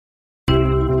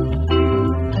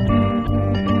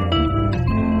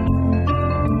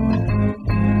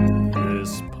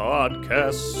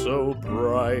podcast so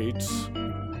bright.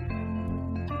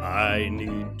 I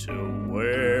need to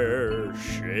wear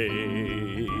shades.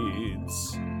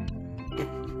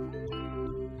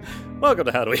 Welcome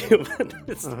to How Do We Human?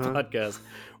 It's the podcast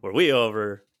where we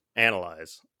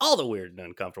overanalyze all the weird and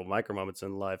uncomfortable micro moments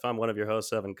in life. I'm one of your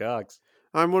hosts, Evan Cox.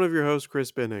 I'm one of your hosts,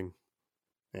 Chris Binning.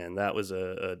 And that was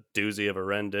a doozy of a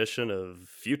rendition of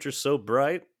Future So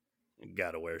Bright.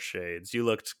 Gotta wear shades. You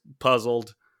looked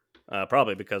puzzled,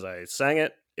 probably because I sang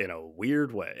it in a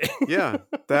weird way. Yeah,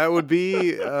 that would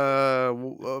be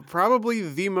probably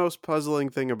the most puzzling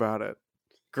thing about it.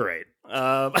 Great.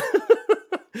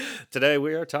 Today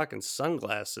we are talking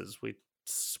sunglasses. We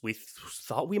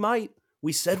thought we might.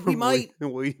 We said we might.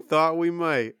 we thought we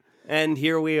might. And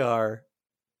here we are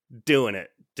doing it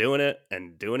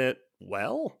and doing it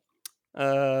well.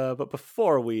 But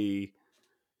before we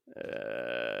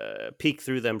peek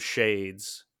through them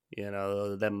shades,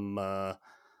 them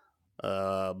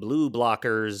blue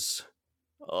blockers.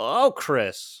 Oh,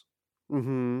 Chris.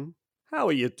 Mm-hmm. How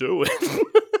are you doing?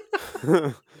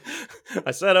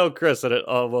 I said, "Oh, Chris," and it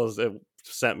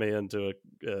sent me into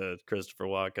a Christopher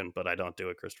Walken, but I don't do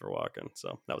a Christopher Walken,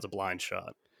 so that was a blind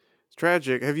shot. It's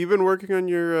tragic. Have you been working on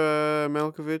your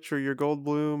Malkovich or your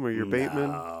Goldblum or your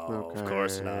Bateman? No, of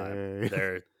course not.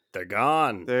 They're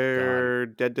gone. They're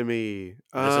dead to me.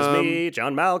 This is me,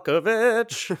 John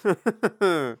Malkovich.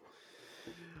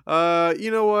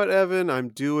 You know what, Evan? I'm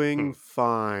doing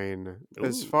fine. Ooh.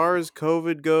 As far as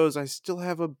COVID goes, I still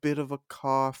have a bit of a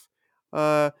cough.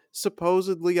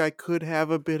 Supposedly I could have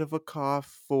a bit of a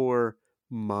cough for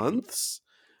months,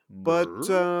 but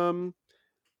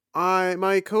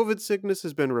my COVID sickness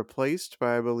has been replaced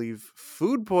by, I believe,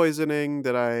 food poisoning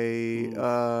that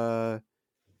I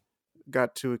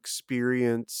got to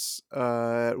experience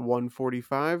at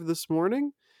 1:45 this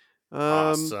morning.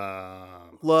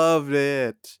 Awesome. Loved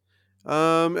it.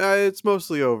 It's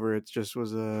mostly over. It just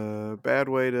was a bad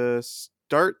way to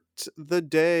start the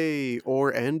day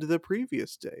or end the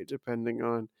previous day, depending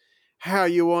on how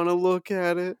you want to look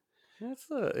at it.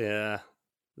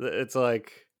 It's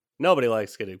like nobody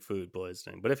likes getting food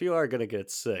poisoning, but if you are going to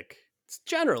get sick, it's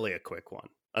generally a quick one,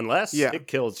 unless it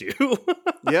kills you.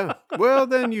 Yeah. Well,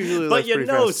 then usually but that's pretty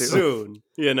fast too. Soon,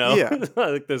 Yeah.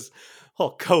 Like this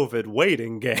whole COVID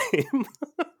waiting game.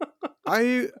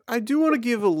 I do want to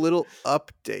give a little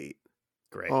update.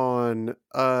 Great. On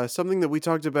something that we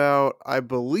talked about, I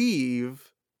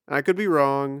believe, I could be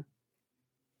wrong,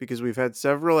 because we've had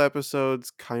several episodes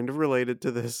kind of related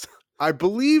to this. I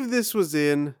believe this was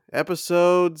in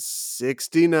episode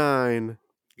 69,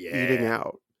 Eating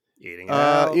Out.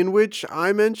 In which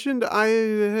I mentioned I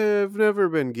have never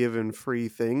been given free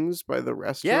things by the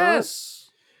restaurant. Yes,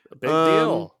 a big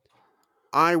deal.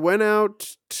 I went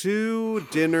out to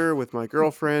dinner with my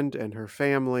girlfriend and her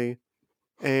family,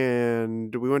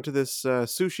 and we went to this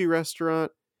sushi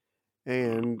restaurant,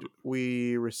 and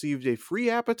we received a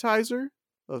free appetizer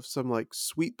of some like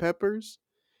sweet peppers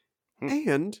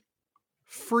and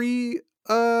free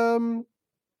green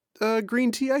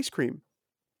tea ice cream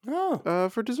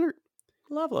for dessert.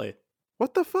 Lovely.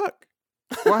 What the fuck?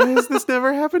 Why has this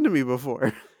never happened to me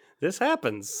before? This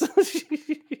happens.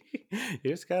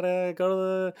 You just gotta go to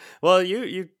the... Well,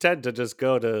 you tend to just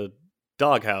go to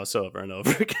Doghouse over and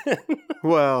over again.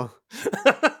 Well,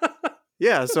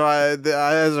 yeah, so I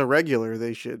as a regular,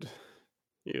 they should...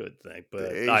 You would think, but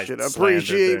they I should appreciate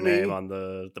appreciate their me. name on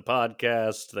the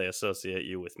podcast. They associate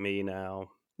you with me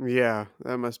now. Yeah,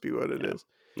 that must be what it is.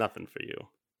 Nothing for you.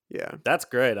 Yeah. That's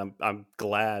great. I'm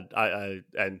glad.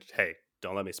 And hey,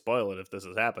 don't let me spoil it if this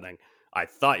is happening. I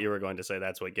thought you were going to say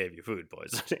that's what gave you food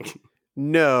poisoning.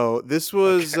 No, this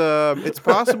was, it's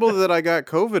possible that I got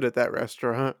COVID at that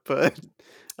restaurant, but,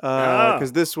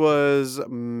 because this was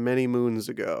many moons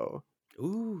ago.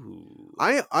 Ooh.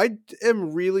 I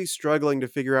am really struggling to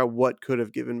figure out what could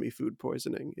have given me food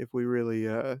poisoning, if we really,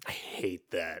 I hate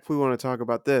that. If we want to talk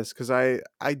about this, because I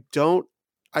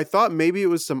thought maybe it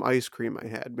was some ice cream I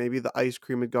had. Maybe the ice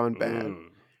cream had gone bad.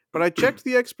 But I checked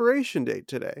the expiration date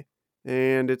today,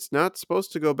 and it's not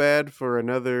supposed to go bad for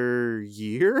another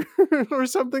year or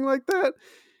something like that.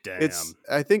 Damn.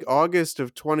 I think August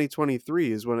of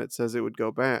 2023 is when it says it would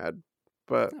go bad.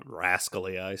 But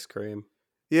rascally ice cream.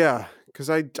 Yeah, because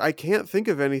I can't think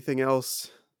of anything else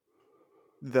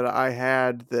that I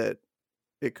had that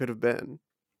it could have been.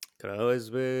 Could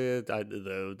always be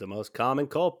the most common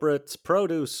culprits: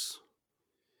 produce.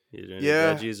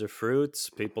 Veggies or fruits.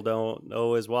 People don't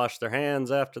always wash their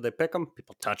hands after they pick them.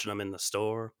 People touching them in the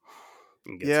store.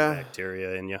 You can get some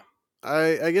bacteria in you.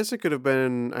 I guess it could have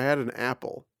been, I had an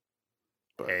apple.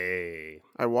 Hey.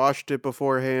 I washed it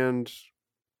beforehand.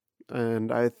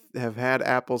 and I have had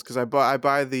apples because I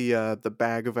buy the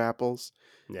bag of apples.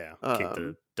 Yeah, keep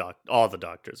the all the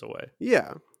doctors away.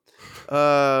 Yeah.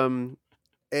 Um,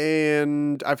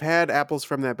 and I've had apples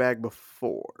from that bag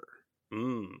before.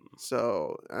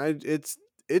 So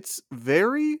it's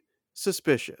very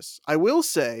suspicious. I will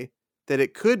say that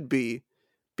it could be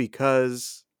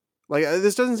because like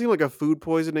this doesn't seem like a food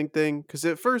poisoning thing. Because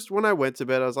at first when I went to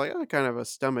bed, I was like, I kind of have a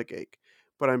stomach ache,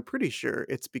 but I'm pretty sure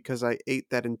it's because I ate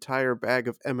that entire bag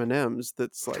of M&Ms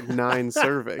that's like 9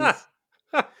 servings,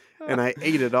 and I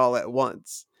ate it all at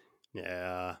once.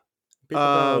 Yeah, people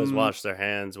don't always wash their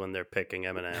hands when they're picking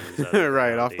M&Ms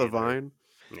right off the vine.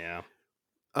 Yeah.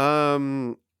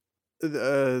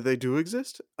 They do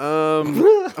exist.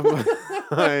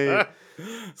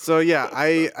 So yeah,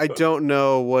 I don't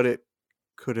know what it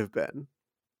could have been.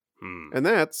 And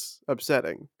that's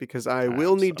upsetting because I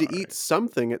will need to eat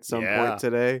something at some point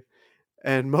today.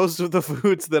 And most of the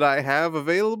foods that I have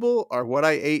available are what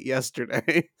I ate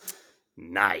yesterday.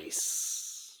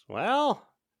 Nice. Well,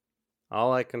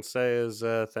 all I can say is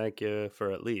thank you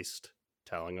for at least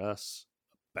telling us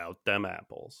about them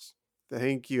apples.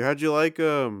 Thank you. How'd you like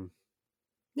them?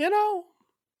 You know,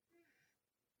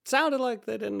 sounded like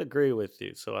they didn't agree with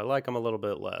you, so I like them a little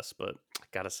bit less, but I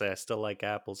gotta say I still like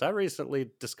apples. I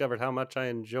recently discovered how much I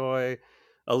enjoy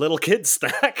a little kid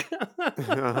snack.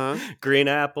 Green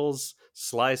apples,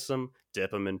 slice them,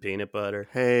 dip them in peanut butter.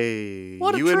 Hey,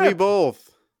 what you and me both.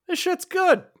 This shit's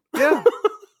good. Yeah.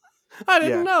 I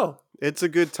didn't know. It's a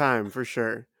good time for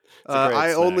sure.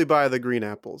 I only buy the green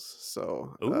apples,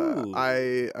 so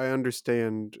I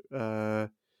understand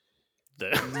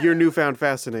your newfound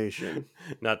fascination.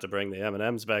 Not to bring the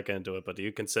M&Ms back into it, but do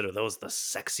you consider those the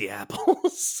sexy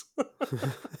apples?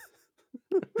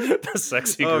 The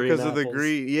sexy green apples. Because of the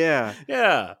green, yeah.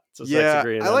 Yeah. It's a sexy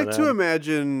green I like to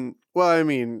imagine, well, I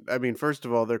mean, first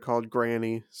of all, they're called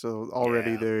Granny, so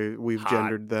already we've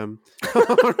gendered them.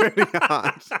 Already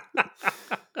hot.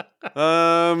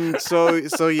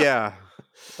 So yeah.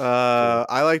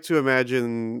 I like to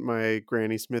imagine my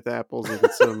Granny Smith apples and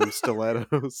some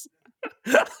stilettos.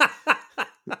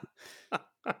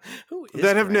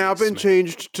 that have now been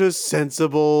changed to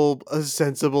sensible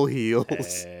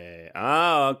heels. Hey.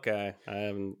 Oh, okay.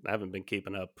 I haven't been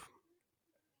keeping up.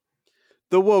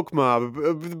 The woke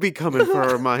mob be coming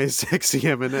for my sexy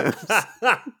M&Ms.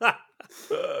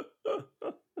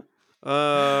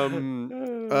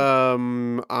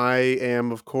 I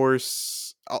am, of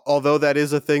course, although that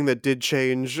is a thing that did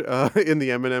change in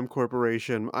the M&M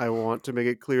Corporation, I want to make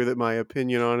it clear that my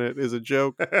opinion on it is a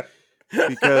joke.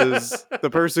 Because the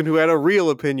person who had a real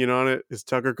opinion on it is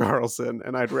Tucker Carlson,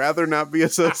 and I'd rather not be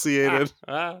associated.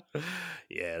 Yeah,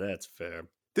 that's fair.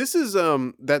 This is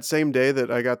that same day that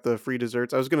I got the free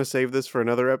desserts. I was going to save this for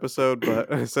another episode,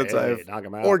 but since I've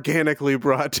organically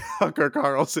brought Tucker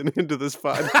Carlson into this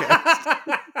podcast,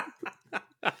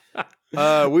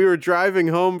 we were driving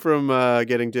home from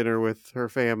getting dinner with her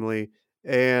family,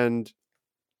 and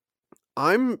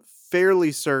I'm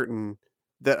fairly certain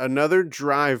that another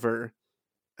driver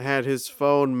had his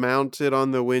phone mounted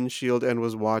on the windshield and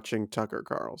was watching Tucker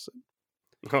Carlson.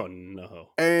 Oh,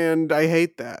 no. And I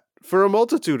hate that for a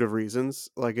multitude of reasons.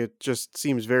 Like, it just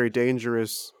seems very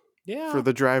dangerous for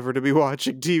the driver to be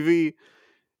watching TV.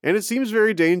 And it seems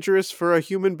very dangerous for a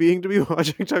human being to be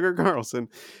watching Tucker Carlson.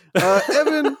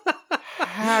 Evan,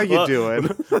 how you doing?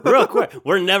 Real quick,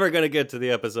 we're never going to get to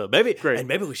the episode. Maybe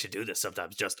we should do this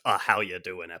sometimes, just a how you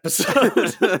doing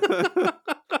episode.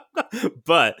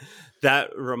 But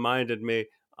that reminded me,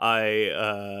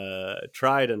 I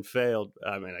tried and failed.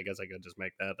 I mean, I guess I could just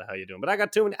make that the how you doing. But I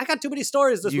got too many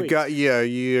stories this week.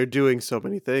 You're doing so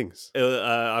many things.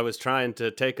 I was trying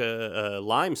to take a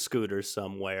Lime scooter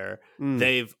somewhere.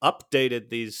 They've updated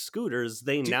these scooters.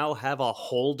 They now have a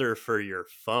holder for your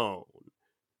phone.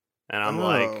 And I'm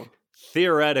like,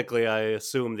 theoretically, I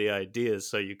assume the idea is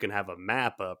so you can have a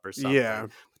map up or something. Yeah.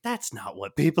 But that's not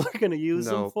what people are going to use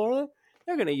them for.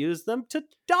 They're going to use them to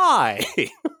die.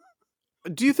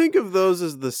 Do you think of those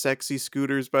as the sexy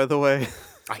scooters, by the way?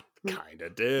 I kind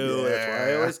of do. Yeah. That's why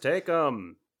I always take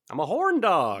them. I'm a horn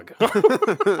dog.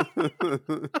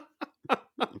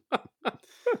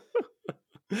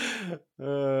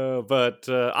 But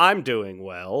I'm doing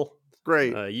well.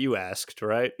 Great. You asked,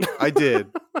 right? I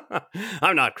did.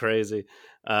 I'm not crazy.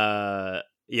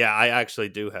 Yeah, I actually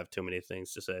do have too many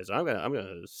things to say, so I'm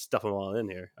gonna stuff them all in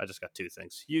here. I just got 2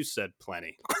 things. You said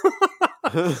plenty.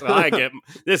 So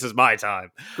this is my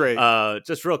time. Great.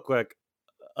 Just real quick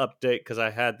update, because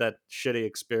I had that shitty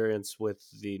experience with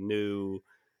the new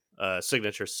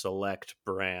Signature Select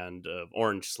brand of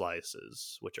orange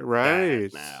slices, which are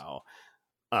bad now.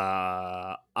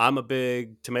 I'm a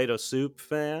big tomato soup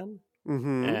fan,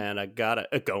 Mm-hmm. and I got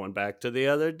it going back to the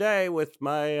other day with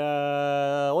my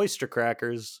oyster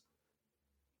crackers.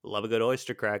 Love a good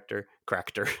oyster cracker.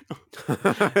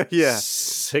 Yeah.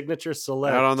 Signature Out on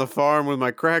Select. the farm with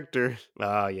my cractor.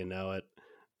 Oh, you know it.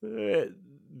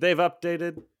 They've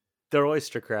updated their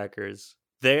oyster crackers.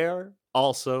 They're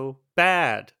also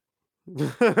bad.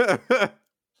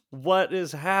 What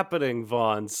is happening,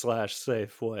 Vaughn /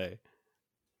 Safeway?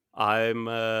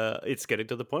 It's getting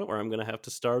to the point where I'm going to have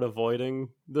to start avoiding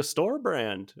the store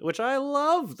brand, which I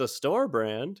love the store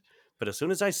brand. But as soon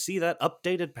as I see that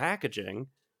updated packaging,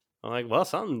 I'm like, well,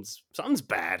 something's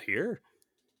bad here.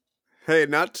 Hey,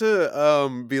 not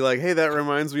to be like, hey, that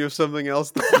reminds me of something else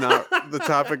that's not the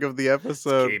topic of the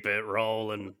episode. Keep it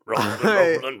rolling.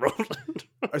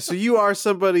 So you are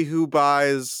somebody who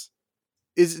buys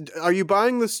are you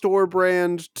buying the store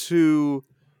brand to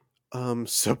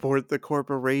support the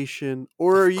corporation,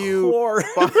 or are you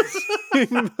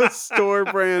buying the store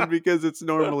brand because it's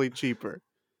normally cheaper?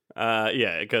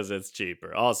 Yeah, because it's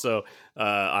cheaper. Also,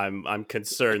 I'm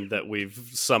concerned that we've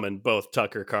summoned both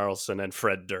Tucker Carlson and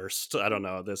Fred Durst. I don't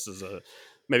know. This is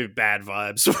maybe bad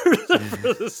vibes for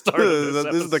the start of this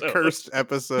episode. This is the cursed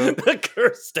episode. The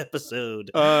cursed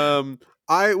episode.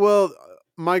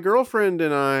 My girlfriend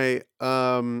and I,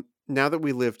 now that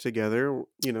we live together,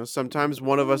 sometimes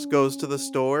one of us goes to the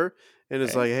store and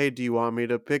is like, hey, do you want me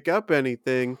to pick up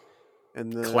anything?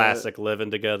 And classic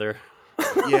living together.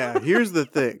 Yeah, here's the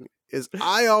thing, is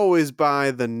I always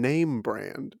buy the name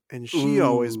brand, and she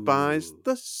always buys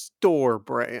the store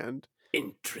brand.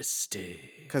 Interesting.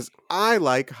 Because I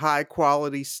like high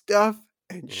quality stuff,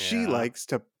 and she likes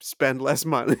to spend less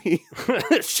money.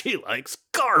 She likes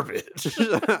garbage.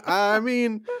 I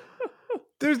mean,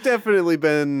 there's definitely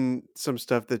been some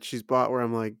stuff that she's bought where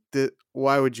I'm like,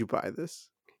 why would you buy this?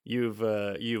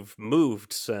 You've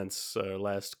moved since our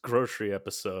last grocery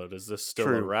episode. Is this still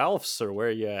a Ralph's, or where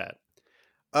are you at?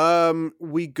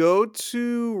 We go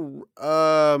to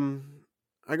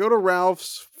I go to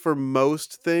Ralph's for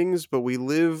most things, but we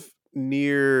live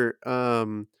near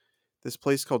this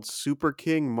place called Super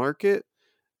King Market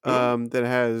that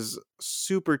has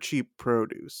super cheap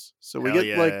produce. So we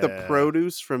get like the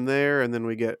produce from there, and then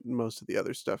we get most of the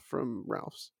other stuff from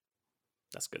Ralph's.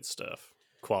 That's good stuff.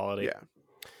 Quality. Yeah.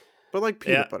 But like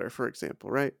peanut butter, for example,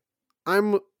 right?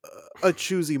 I'm a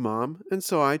choosy mom, and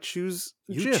so I choose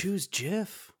Jif. You choose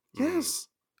Jif? Yes.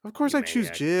 Of course I choose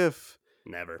Jif.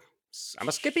 Never. I'm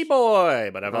a Skippy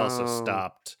boy, but I've also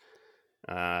stopped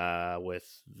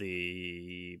with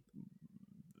the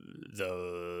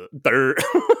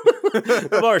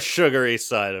more sugary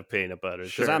side of peanut butter,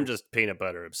 because I'm just peanut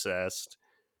butter obsessed,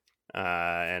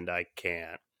 and I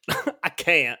can't. I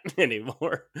can't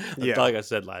anymore. Like I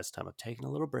said last time, I'm taking a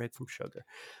little break from sugar.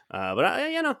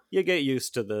 But you get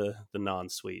used to the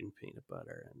non-sweetened peanut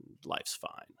butter, and life's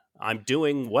fine. I'm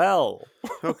doing well.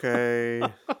 Okay.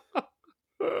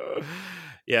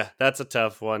 Yeah, that's a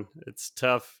tough one. It's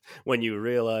tough when you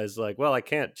realize, like, well, I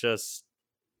can't just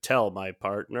tell my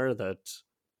partner that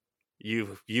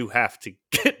you have to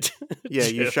get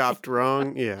you shopped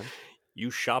wrong. Yeah. You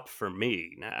shop for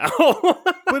me now.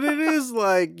 But it is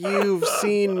like, you've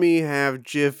seen me have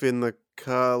Jif in the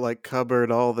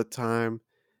cupboard all the time.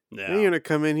 Yeah. And you're gonna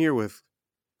come in here with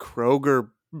Kroger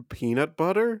peanut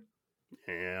butter?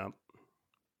 Yeah.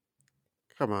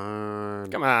 Come on.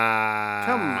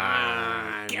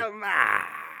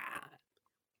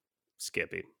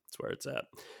 Skippy. That's where it's at.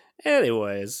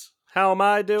 Anyways, how am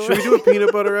I doing? Should we do a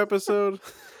peanut butter episode?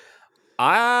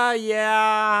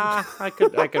 Yeah, I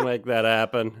can make that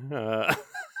happen.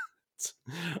 It's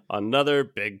another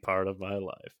big part of my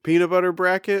life. Peanut butter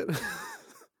bracket?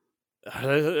 Are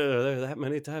there that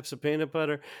many types of peanut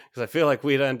butter? Because I feel like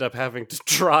we'd end up having to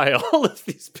try all of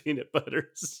these peanut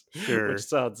butters. Sure. Which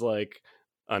sounds like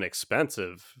an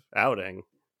expensive outing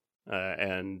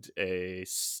and a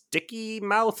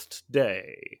sticky-mouthed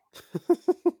day.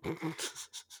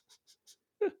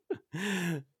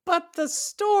 But the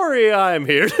story I'm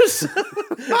here to say,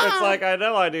 it's like, I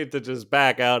know I need to just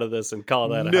back out of this and call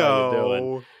that how you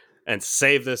doing and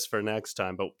save this for next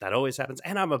time, but that always happens.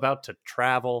 And I'm about to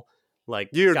travel. Like,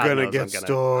 you're gonna get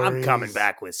stories. I'm coming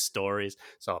back with stories,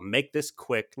 so I'll make this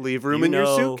quick. Leave room in your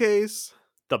suitcase.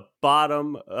 The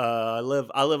bottom, I live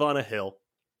on a hill,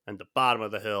 and the bottom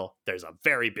of the hill, there's a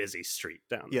very busy street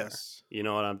down there. Yes, you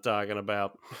know what I'm talking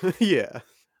about. Yeah.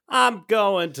 I'm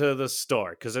going to the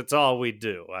store because it's all we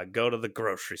do. I go to the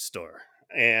grocery store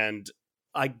and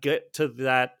I get to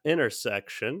that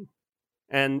intersection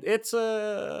and it's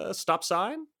a stop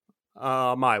sign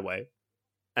my way.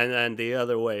 And then the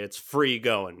other way, it's free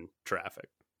going traffic.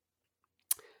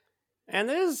 And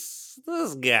this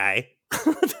guy,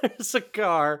 there's a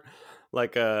car,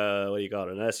 like a, what do you call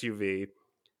it, an SUV,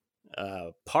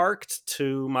 parked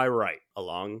to my right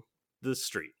along the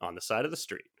street, on the side of the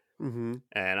street. Mm-hmm.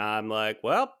 And I'm like,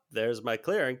 well, there's my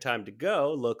clearing, time to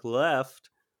go. Look left,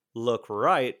 look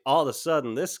right. All of a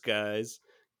sudden, this guy's,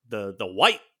 the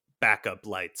white backup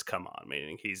lights come on,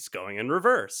 meaning he's going in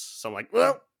reverse. So I'm like,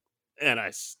 well, and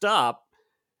I stop.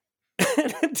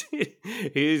 And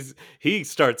he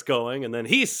starts going, and then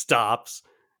he stops,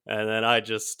 and then I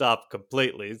just stop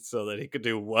completely so that he could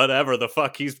do whatever the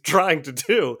fuck he's trying to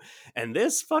do. And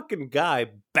this fucking guy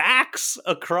backs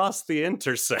across the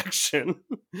intersection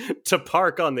to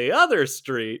park on the other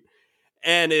street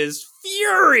and is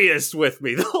furious with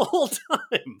me the whole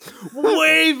time,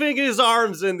 waving his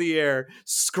arms in the air,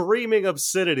 screaming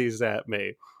obscenities at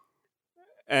me.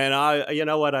 And I, you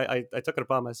know what, I took it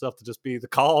upon myself to just be the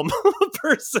calm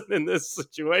person in this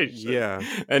situation. Yeah.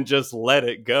 And just let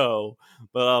it go.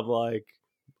 But I'm like,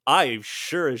 I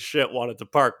sure as shit wanted to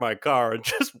park my car and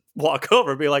just walk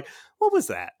over and be like, what was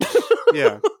that?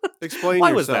 Yeah. Explain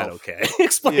Why yourself. was that okay?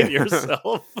 Explain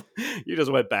yourself. You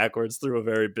just went backwards through a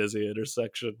very busy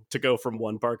intersection to go from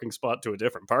one parking spot to a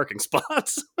different parking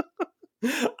spot.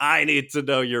 I need to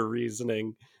know your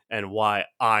reasoning and why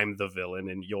I'm the villain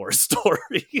in your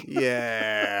story.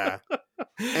 Yeah.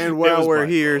 And while we're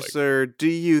here, sir, do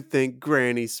you think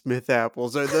Granny Smith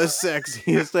apples are the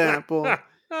sexiest apple?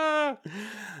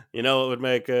 You know what would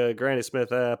make a Granny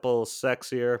Smith apple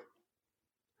sexier?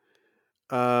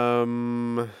 I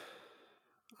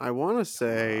want to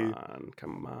say...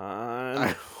 Come on.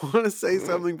 I want to say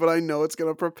something, but I know it's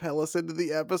going to propel us into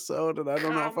the episode, and I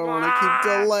don't know if I want to keep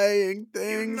delaying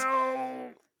things.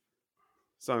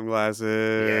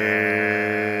 Sunglasses.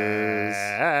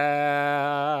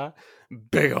 Yeah.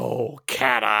 Big old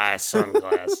cat eye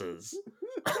sunglasses.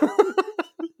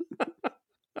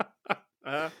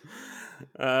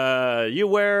 You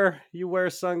wear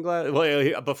sunglasses.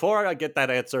 Well, before I get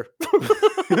that answer,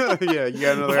 yeah, you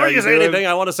got another. Before you say anything,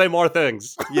 I want to say more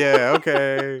things. Yeah,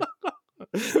 okay.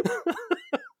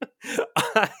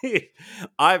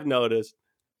 I've noticed.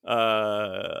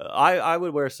 I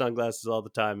would wear sunglasses all the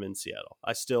time in Seattle.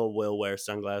 I still will wear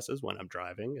sunglasses when I'm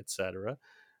driving, etc.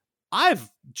 I've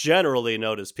generally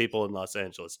noticed people in Los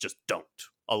Angeles just don't.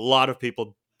 A lot of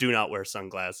people do not wear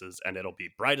sunglasses, and it'll be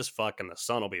bright as fuck, and the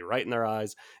sun will be right in their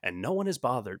eyes, and no one is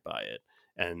bothered by it.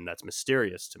 And that's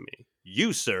mysterious to me.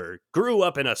 You, sir, grew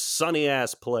up in a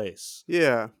sunny-ass place.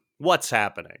 Yeah. What's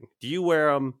happening? Do you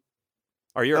wear them?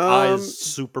 Are your eyes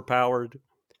super powered?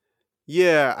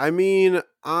 Yeah, I mean,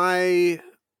 I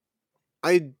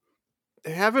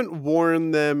haven't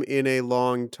worn them in a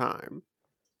long time.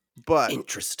 But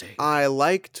interesting. I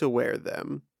like to wear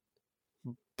them.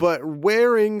 But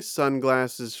wearing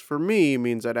sunglasses for me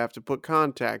means I'd have to put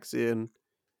contacts in,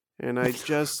 and I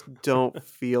just don't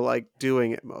feel like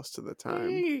doing it most of the time.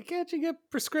 Hey, can't you get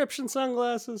prescription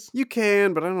sunglasses? You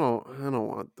can, but I don't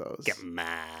want those. Come on.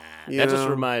 That just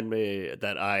reminded me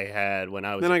that I had when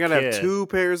I was then a I gotta kid. have 2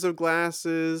 pairs of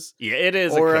glasses. Yeah, it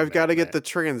is. Or I've got to get the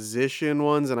transition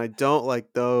ones, and I don't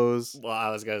like those. Well, I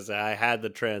was gonna say I had the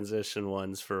transition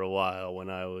ones for a while when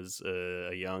I was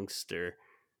a youngster.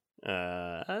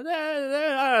 They're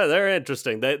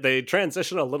interesting. They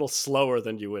transition a little slower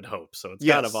than you would hope, so it's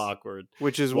kind of awkward.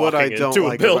 Which is what I don't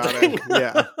like about it.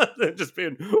 Yeah, just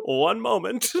being one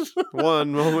moment.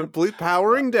 One moment, please.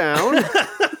 Powering down.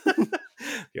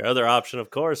 Your other option,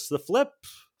 of course, the flip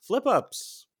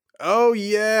ups. Oh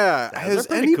yeah,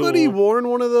 has anybody worn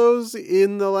one of those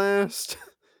in the last?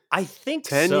 I think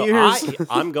 10 so. years.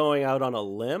 I'm going out on a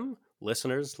limb.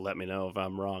 Listeners, let me know if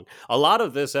I'm wrong. A lot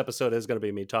of this episode is going to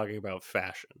be me talking about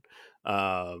fashion.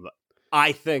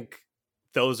 I think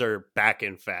those are back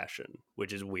in fashion,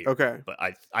 which is weird. Okay. But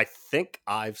I think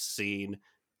I've seen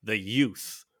the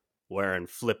youth wearing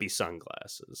flippy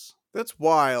sunglasses. That's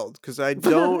wild, because I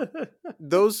don't...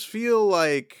 Those feel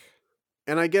like...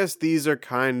 And I guess these are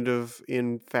kind of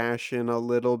in fashion a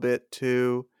little bit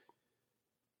too.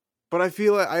 But I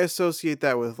feel like I associate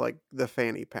that with like the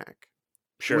fanny pack.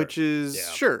 Sure. Which is,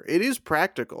 sure, it is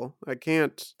practical. I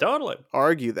can't totally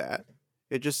argue that.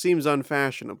 It just seems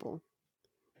unfashionable.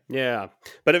 Yeah.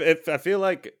 But if I feel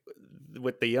like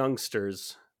with the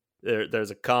youngsters,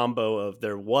 there's a combo of,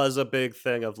 there was a big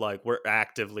thing of like, we're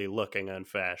actively looking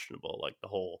unfashionable, like the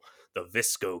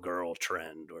Visco girl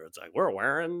trend, where it's like, we're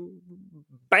wearing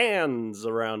bands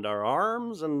around our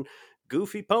arms and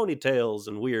goofy ponytails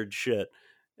and weird shit.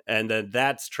 And then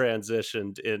that's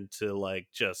transitioned into like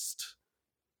just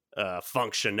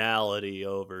functionality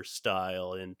over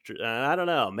style. And I don't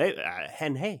know, maybe,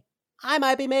 and hey, I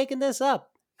might be making this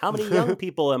up. How many young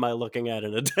people am I looking at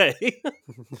in a day?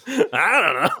 I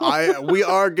don't know. We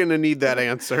are gonna need that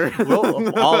answer.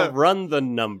 I'll run the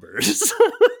numbers.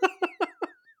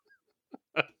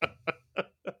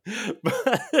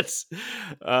 But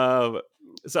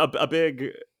so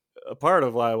a part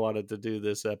of why I wanted to do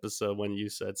this episode when you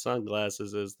said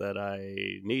sunglasses is that I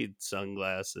need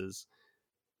sunglasses,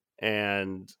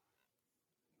 and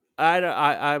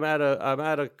I'm at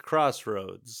a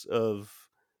crossroads of,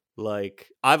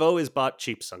 like, I've always bought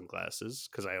cheap sunglasses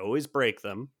because I always break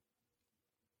them.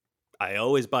 I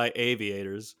always buy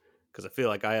aviators because I feel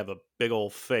like I have a big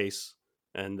old face,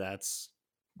 and that's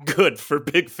good for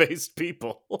big-faced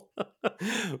people.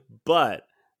 But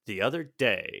the other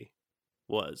day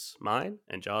was mine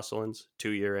and Jocelyn's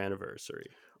 2-year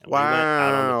anniversary. And wow. We went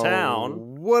out on the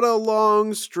town. What a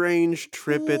long, strange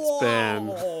trip it's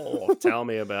been. Tell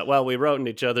me about. Well, we wrote in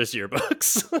each other's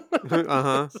yearbooks.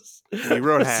 We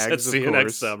wrote Hags, See you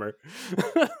next summer.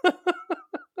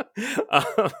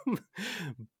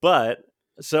 But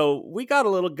so we got a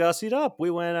little gussied up. We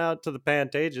went out to the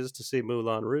Pantages to see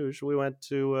Moulin Rouge. We went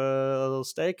to a little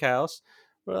steakhouse.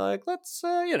 We're like, let's,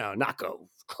 not go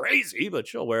crazy, but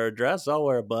she'll wear a dress. I'll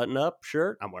wear a button-up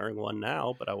shirt. I'm wearing one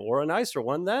now, but I wore a nicer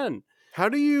one then. How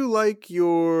do you like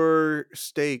your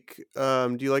steak?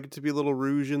 Do you like it to be a little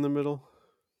rouge in the middle?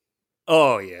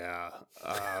 Oh, yeah.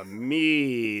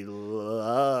 Me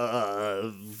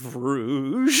love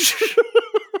rouge.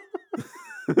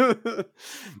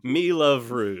 Me love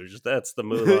rouge. That's the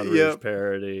Moulin Rouge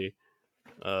parody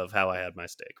of how I had my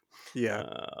steak. Yeah,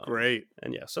 great.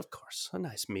 And yes, of course, a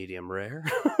nice medium rare.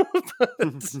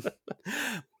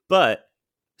 But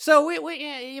so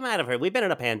you might have heard, we've been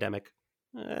in a pandemic.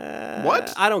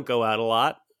 What? I don't go out a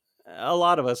lot. A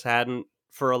lot of us hadn't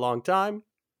for a long time.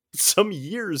 Some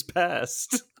years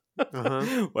passed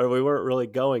where we weren't really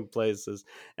going places.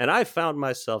 And I found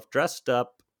myself dressed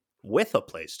up with a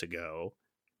place to go,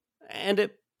 and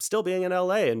it still being in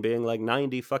LA and being like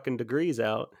 90 fucking degrees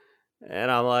out.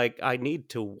 And I'm like, I need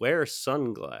to wear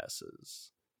sunglasses.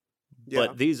 Yeah.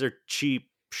 But these are cheap,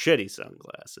 shitty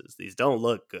sunglasses. These don't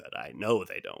look good. I know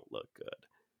they don't look good.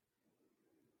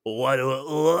 What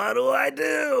do I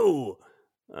do?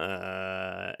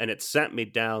 And it sent me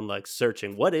down, like,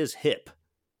 searching what is hip?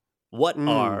 What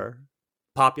are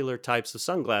popular types of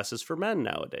sunglasses for men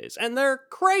nowadays? And they're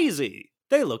crazy.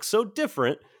 They look so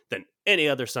different than any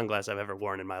other sunglass I've ever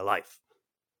worn in my life.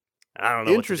 I don't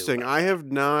know. Interesting. I have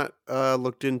not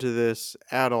looked into this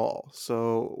at all.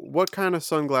 So what kind of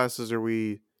sunglasses are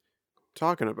we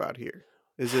talking about here?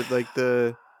 Is it like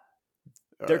the...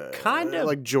 They're kind of...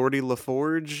 like Geordie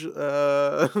LaForge?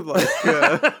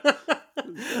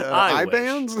 Eye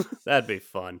bands? That'd be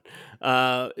fun.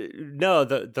 No,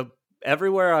 the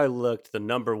everywhere I looked, the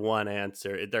number one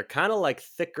answer, they're kind of like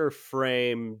thicker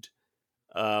framed,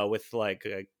 with like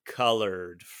a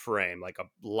colored frame, like a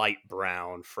light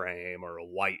brown frame or a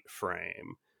white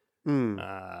frame,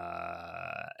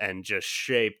 and just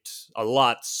shaped a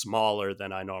lot smaller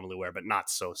than I normally wear, but not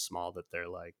so small that they're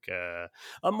like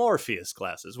a Morpheus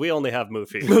glasses. We only have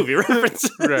movie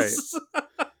references, right?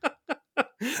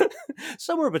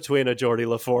 Somewhere between a Geordie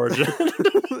LaForge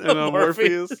and a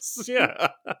Morpheus. Yeah.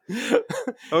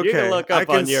 Okay, you can look up I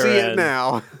can on your see end, it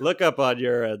now. Look up on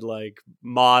your end, like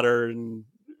modern,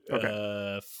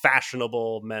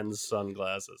 fashionable men's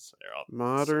sunglasses.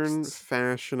 Modern,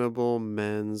 fashionable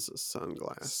men's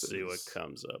sunglasses. See what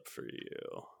comes up for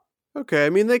you. Okay, I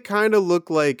mean, they kind of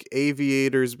look like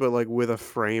aviators, but like with a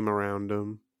frame around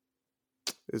them.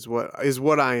 Is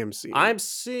what I am seeing. I'm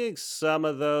seeing some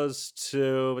of those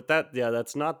too, but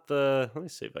that's not the... Let me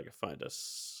see if I can find a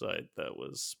site that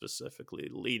was specifically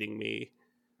leading me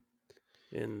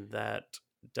in that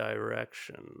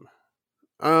direction.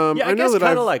 I guess know that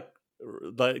kind of like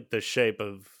the shape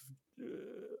of...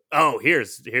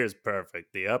 here's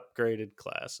perfect. The upgraded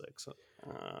classics.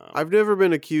 I've never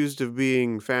been accused of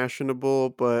being fashionable,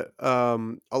 but a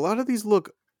lot of these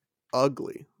look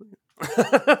ugly.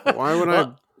 Why would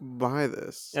I buy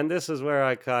this? And this is where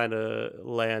I kind of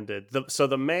landed. So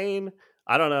the main,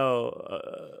 I don't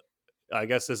know, I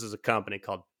guess this is a company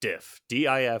called Diff,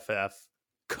 D-I-F-F,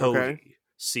 Cody, okay.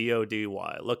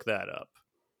 C-O-D-Y. Look that up.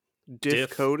 Diff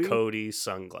Cody? Cody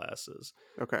sunglasses.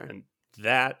 Okay. And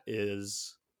that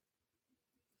is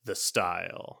the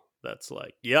style that's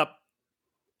like, yep.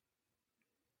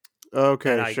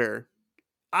 Okay, sure.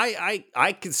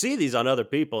 I can see these on other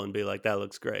people and be like, that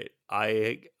looks great.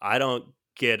 I don't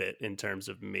get it in terms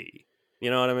of me. You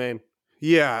know what I mean?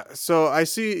 Yeah. So I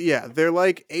see. Yeah, they're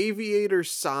like aviator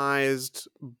sized,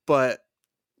 but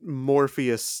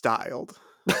Morpheus styled.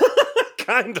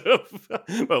 kind of,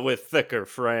 but with thicker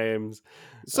frames.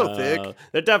 So thick.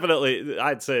 They're definitely,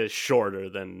 I'd say, shorter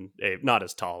than not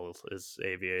as tall as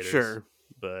aviators. Sure.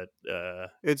 But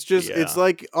it's just it's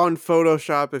like on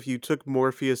Photoshop if you took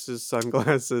Morpheus's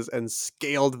sunglasses and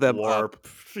scaled them up.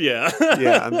 Yeah.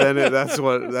 Yeah, and then that's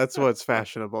what's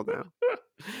fashionable now.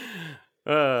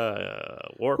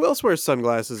 Warp. Who else wears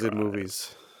sunglasses in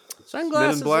movies?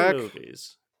 Sunglasses in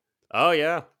movies. Oh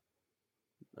yeah.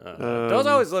 Those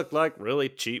always look like really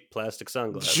cheap plastic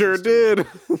sunglasses. Sure did.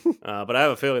 But I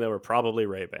have a feeling they were probably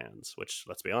Ray-Bans, which,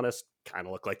 let's be honest, kind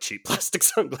of look like cheap plastic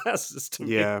sunglasses to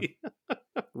me. Yeah.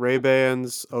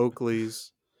 Ray-Bans,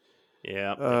 Oakleys.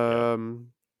 Yeah.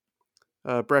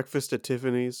 Breakfast at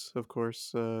Tiffany's, of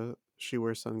course. She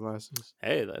wears sunglasses.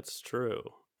 Hey, that's true.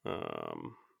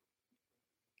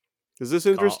 Is this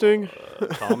interesting?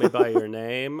 Call Me by Your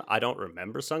Name. I don't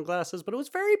remember sunglasses, but it was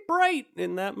very bright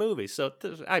in that movie, so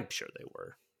I'm sure they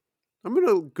were. I'm going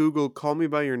to Google Call Me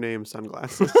by Your Name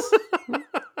sunglasses.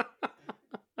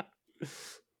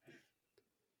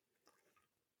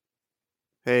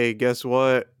 Hey, guess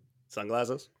what?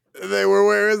 Sunglasses? They were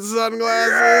wearing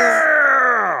sunglasses.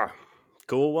 Yeah!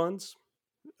 Cool ones?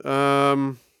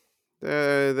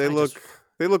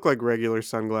 They look like regular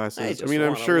sunglasses. I mean,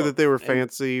 I'm sure that they were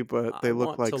fancy, but they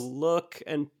look like... I want to look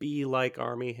and be like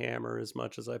Armie Hammer as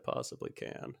much as I possibly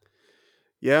can.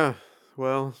 Yeah,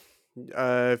 well,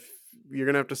 if you're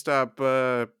going to have to stop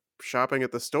shopping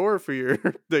at the store for your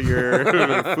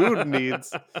food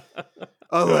needs.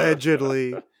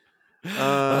 Allegedly. I'd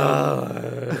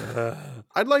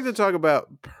like to talk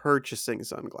about purchasing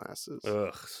sunglasses.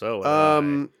 Ugh,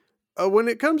 so when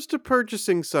it comes to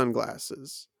purchasing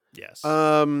sunglasses... Yes.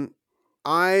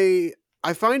 I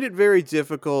find it very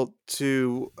difficult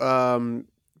to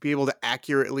be able to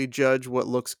accurately judge what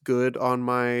looks good on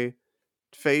my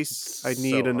face. I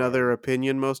need another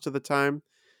opinion most of the time.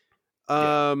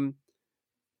 But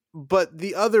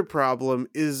the other problem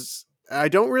is I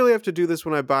don't really have to do this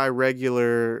when I buy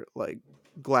regular like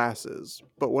glasses,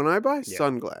 but when I buy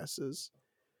sunglasses,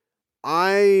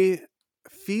 I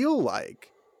feel like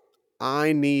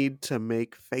I need to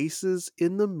make faces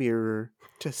in the mirror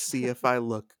to see if I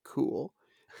look cool.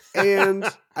 And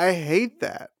I hate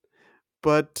that.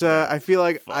 But I feel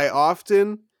like I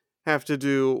often have to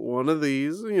do one of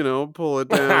these, pull it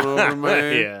down over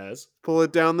my... Pull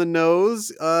it down the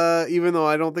nose, even though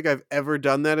I don't think I've ever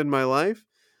done that in my life.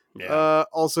 Yeah.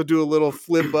 Also do a little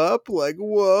flip up, like,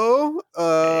 whoa.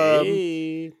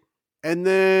 Hey. And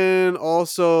then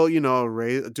also, do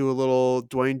a little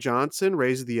Dwayne Johnson,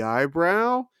 raise the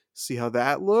eyebrow, see how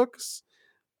that looks.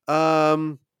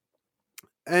 And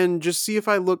just see if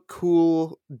I look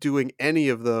cool doing any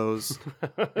of those.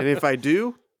 And if I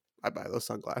do, I buy those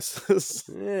sunglasses.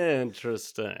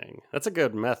 Interesting. That's a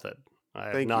good method. I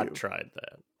have not tried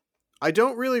that. I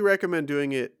don't really recommend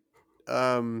doing it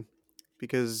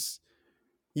because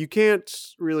you can't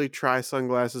really try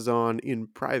sunglasses on in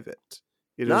private.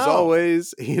 It is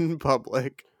always in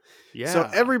public. Yeah. So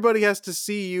everybody has to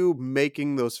see you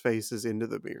making those faces into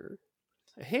the mirror.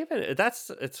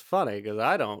 It's funny because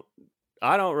I don't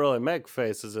really make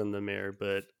faces in the mirror,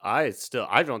 but I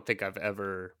don't think I've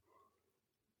ever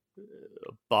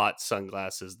bought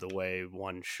sunglasses the way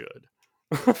one should.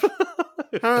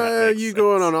 Are you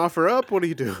going on OfferUp? What are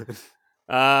you doing?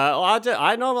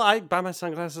 I buy my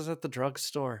sunglasses at the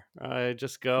drugstore. I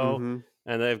just go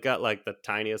and they've got like the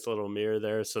tiniest little mirror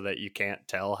there so that you can't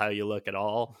tell how you look at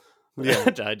all. Yeah.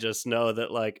 And I just know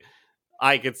that like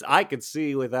I could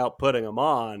see without putting them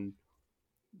on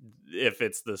if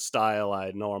it's the style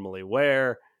I normally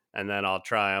wear, and then I'll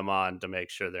try them on to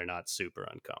make sure they're not super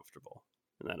uncomfortable.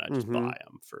 And then I just buy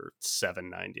them for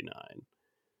 $7.99.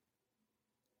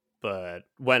 But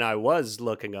when I was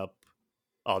looking up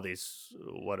all these,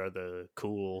 what are the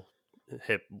cool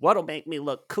what'll make me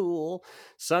look cool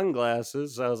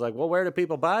sunglasses, I was like, well, where do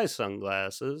people buy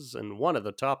sunglasses? And one of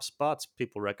the top spots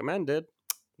people recommended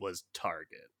was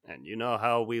Target. And you know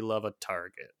how we love a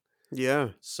Target. Yeah.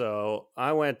 So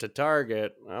I went to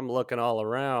Target. I'm looking all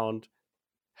around.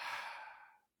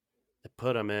 They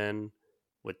put them in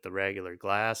with the regular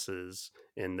glasses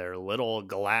in their little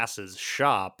glasses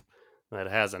shop that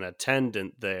has an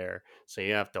attendant there. So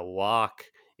you have to walk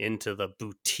into the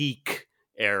boutique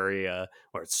area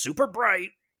where it's super bright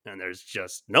and there's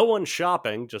just no one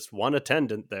shopping, just one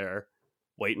attendant there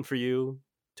waiting for you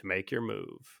to make your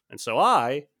move. And so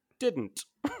I didn't.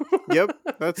 Yep,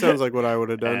 that sounds like what I would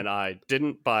have done. And I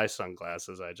didn't buy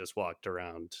sunglasses. I just walked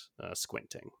around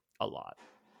squinting a lot.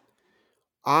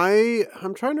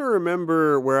 I'm trying to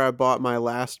remember where I bought my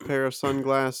last pair of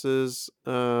sunglasses.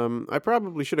 I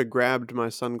probably should have grabbed my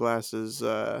sunglasses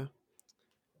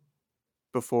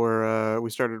before we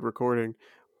started recording.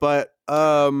 But They're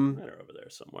over there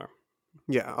somewhere.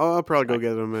 Yeah, I'll probably go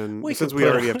get them, and since we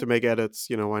put already have to make edits,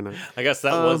 why not? I guess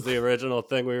that was the original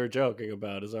thing we were joking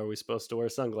about, is are we supposed to wear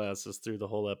sunglasses through the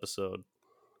whole episode?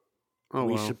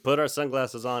 We should put our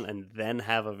sunglasses on and then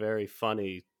have a very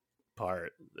funny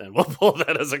part, and we'll pull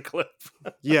that as a clip.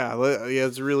 yeah,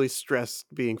 it's really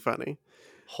stressed being funny.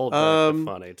 Hold back the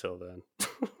funny till then.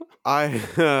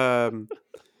 I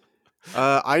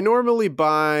normally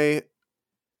buy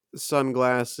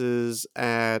sunglasses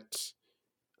at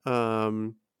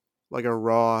like a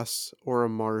Ross or a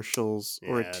Marshall's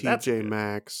or a TJ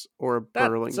Maxx or a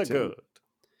Burlington. That's good.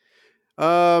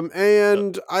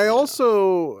 And I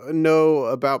also know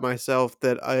about myself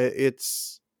that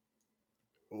it's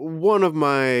one of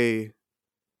my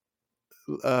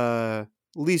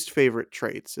least favorite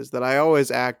traits is that I always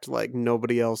act like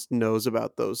nobody else knows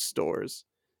about those stores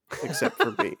except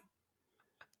for me.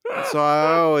 So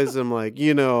I always am like,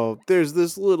 there's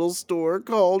this little store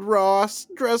called Ross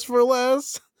Dress for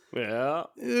Less. Yeah.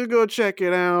 You go check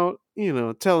it out.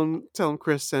 Tell him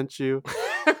Chris sent you.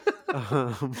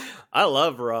 I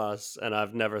love Ross, and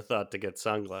I've never thought to get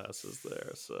sunglasses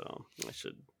there, so I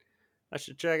should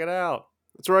check it out.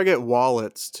 That's where I get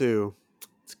wallets too.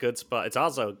 It's a good spot. It's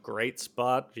also a great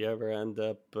spot if you ever end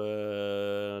up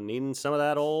needing some of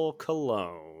that old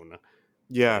cologne.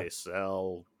 Yeah. They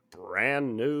sell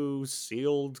brand new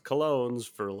sealed colognes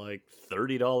for like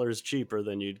 $30 cheaper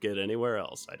than you'd get anywhere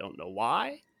else. I don't know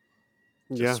why.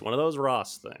 Just one of those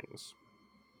Ross things.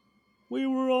 We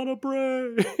were on a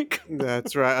break.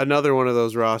 That's right. Another one of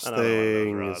those Ross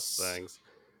things.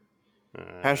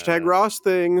 Hashtag Ross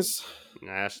things.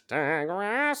 Hashtag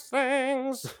Ross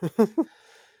things.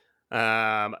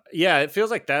 Yeah, it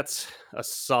feels like that's a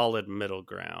solid middle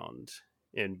ground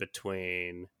in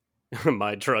between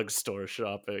my drugstore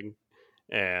shopping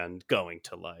and going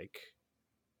to like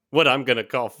what I'm gonna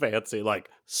call fancy, like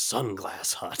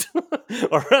Sunglass Hut,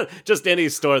 or just any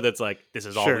store that's like, this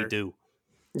is all we do.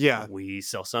 Yeah, we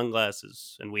sell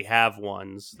sunglasses, and we have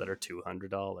ones that are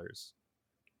 $200.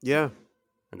 Yeah,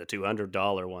 and the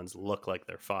 $200 ones look like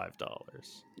they're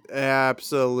 $5.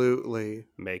 Absolutely.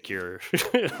 Make your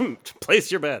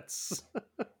place your bets.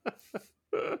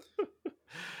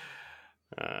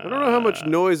 I don't know how much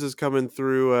noise is coming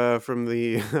through from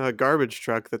the garbage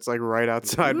truck that's like right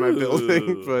outside my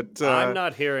building, but I'm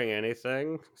not hearing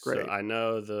anything. Great. So I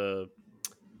know the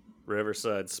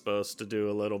Riverside's supposed to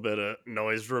do a little bit of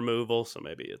noise removal, so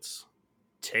maybe it's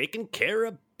taking care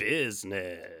of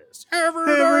business every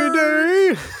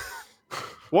day.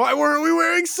 Why weren't we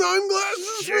wearing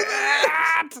sunglasses for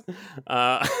that?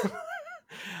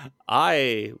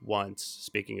 I once,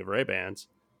 speaking of Ray-Bans,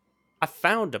 I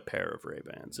found a pair of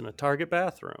Ray-Bans in a Target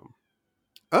bathroom.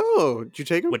 Oh, did you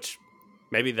take them? Which,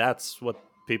 maybe that's what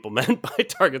people meant by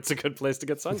Target's a good place to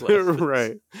get sunglasses.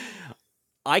 Right.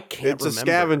 I can't remember. It's a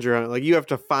scavenger hunt. Like, you have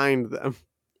to find them.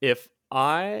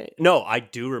 No, I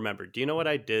do remember. Do you know what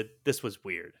I did? This was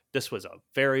weird. This was a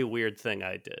very weird thing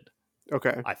I did.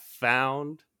 Okay. I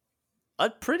found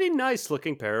a pretty nice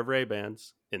looking pair of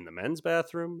Ray-Bans in the men's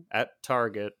bathroom at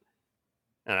Target.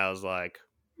 And I was like,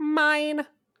 mine.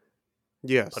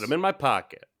 Yes. Put them in my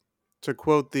pocket. To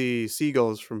quote the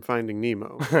seagulls from Finding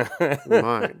Nemo.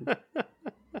 Mine.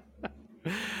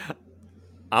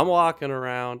 I'm walking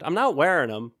around. I'm not wearing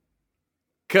them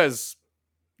because,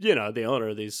 the owner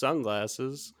of these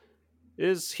sunglasses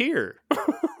is here.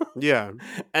 Yeah.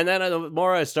 And then the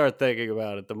more I start thinking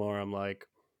about it, the more I'm like,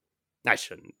 I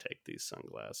shouldn't take these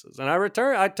sunglasses. And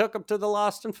I took them to the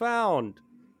Lost and Found.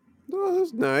 Oh,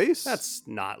 that's nice. That's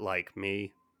not like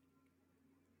me.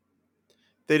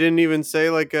 They didn't even say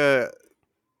like hey,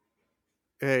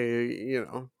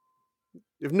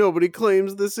 if nobody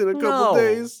claims this in a couple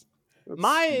days.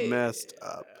 That's messed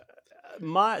up.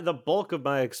 The bulk of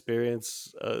my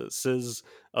experiences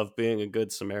of being a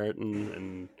good Samaritan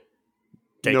and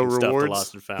taking stuff to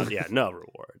Lost and Found. Yeah, no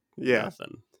reward. Yeah.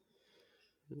 Nothing.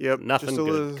 Yep. Nothing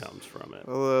good comes from it.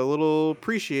 A little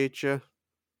appreciate you. A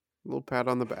little pat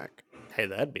on the back. Hey,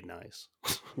 that'd be nice.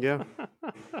 Yeah.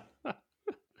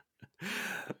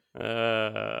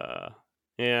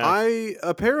 Yeah.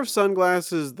 A pair of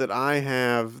sunglasses that I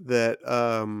have that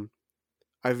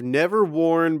I've never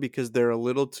worn because they're a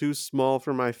little too small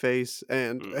for my face,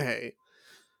 and hey,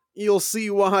 you'll see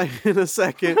why in a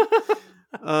second.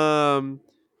 But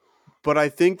I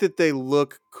think that they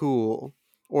look cool,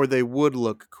 or they would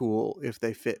look cool if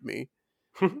they fit me.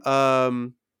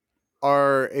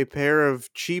 Are a pair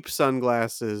of cheap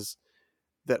sunglasses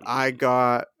that I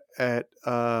got at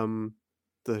the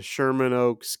Sherman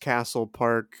Oaks Castle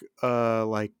Park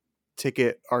like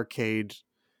ticket arcade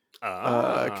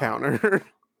counter.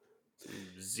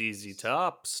 ZZ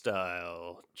Top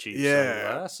style cheap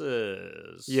Yeah.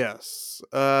 sunglasses. Yes.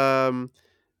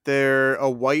 They're a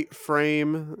white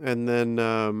frame, and then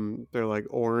they're like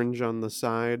orange on the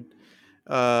side.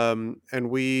 And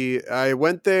I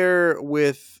went there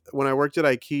with when I worked at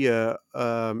IKEA.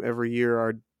 Every year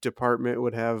our department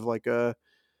would have like a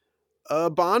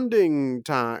bonding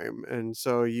time, and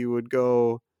so you would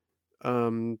go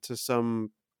to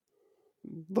some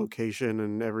location,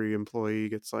 and every employee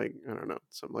gets like, I don't know,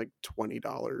 some like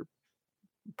 $20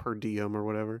 per diem or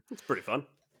whatever. It's pretty fun.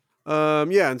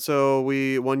 Yeah, and so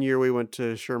one year we went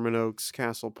to Sherman Oaks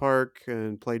Castle Park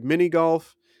and played mini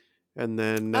golf, and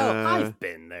then I've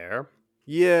been there.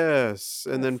 yes,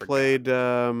 and I then forgot. played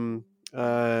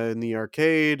in the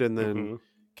arcade, and then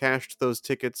cashed those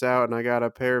tickets out, and I got a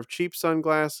pair of cheap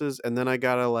sunglasses, and then I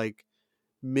got a like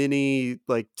mini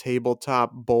like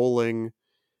tabletop bowling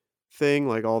thing,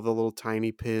 like all the little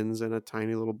tiny pins and a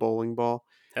tiny little bowling ball.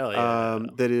 Hell yeah.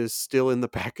 That is still in the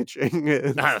packaging.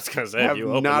 I was gonna say, if have you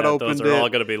open not that, opened those are all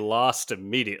it. gonna be lost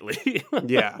immediately.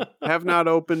 Yeah, have not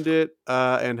opened it,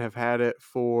 and have had it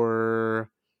for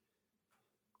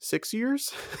 6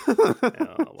 years.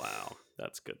 Oh wow,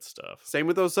 that's good stuff. Same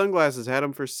with those sunglasses. Had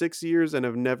them for 6 years and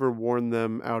have never worn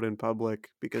them out in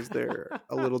public because they're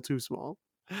a little too small.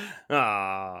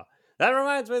 Ah, that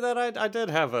reminds me that I did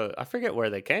have I forget where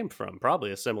they came from.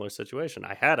 Probably a similar situation.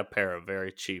 I had a pair of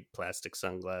very cheap plastic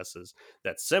sunglasses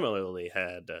that similarly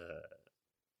had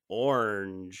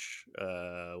orange.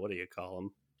 What do you call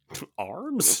them?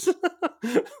 Arms?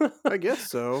 I guess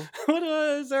so. What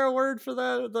is there a word for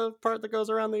that? The part that goes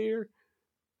around the ear.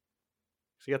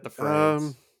 You got the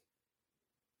phrase.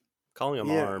 Calling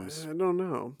them arms. I don't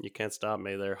know. You can't stop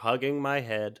me. They're hugging my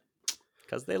head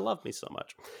because they love me so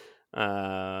much.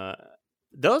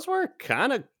 Those were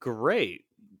kind of great.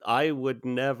 I would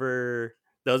never.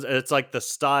 It's like the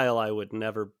style I would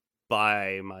never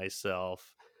buy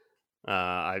myself.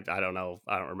 I don't know.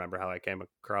 I don't remember how I came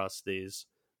across these.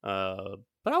 But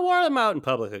I wore them out in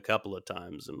public a couple of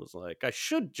times and was like, I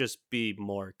should just be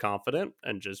more confident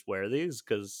and just wear these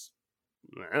because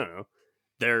I don't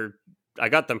know. I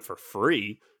got them for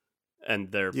free,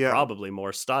 and they're probably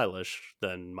more stylish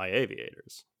than my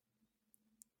aviators.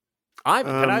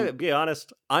 Can I be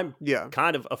honest? I'm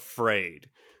kind of afraid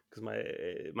because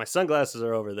my sunglasses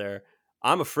are over there.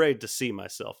 I'm afraid to see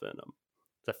myself in them.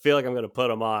 I feel like I'm going to put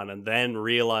them on and then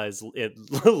realize it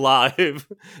live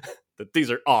that these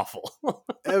are awful.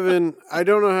 Evan, I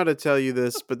don't know how to tell you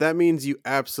this, but that means you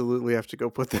absolutely have to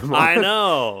go put them on. I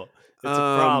know. It's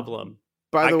a problem.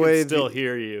 By the way, I can still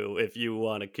hear you if you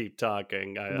want to keep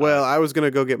talking. I was going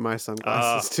to go get my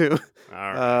sunglasses too.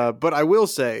 All right. But I will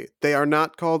say, they are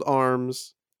not called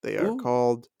arms. They are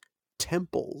called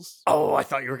temples. Oh, I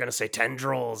thought you were going to say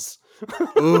tendrils.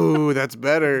 Ooh, that's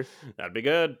better. That'd be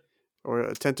good.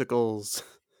 Or tentacles.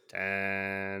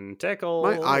 Tentacles.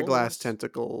 My eyeglass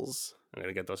tentacles. I'm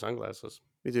going to get those sunglasses.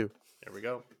 Me too. There we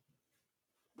go.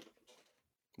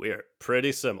 We are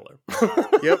pretty similar.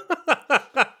 Yep.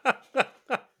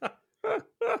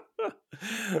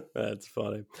 That's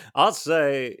funny. I'll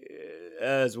say,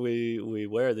 as we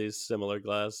wear these similar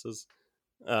glasses,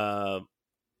 I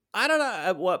don't know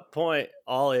at what point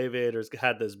all aviators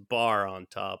had this bar on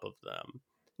top of them.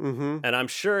 Mm-hmm. And I'm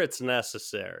sure it's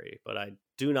necessary, but I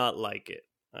do not like it.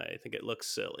 I think it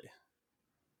looks silly.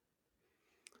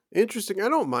 Interesting. I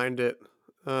don't mind it.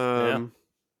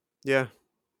 Yeah.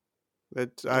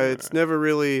 It's never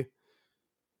really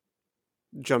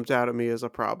jumped out at me as a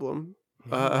problem.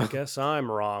 I guess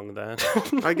I'm wrong then.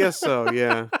 I guess so,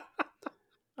 yeah.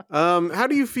 How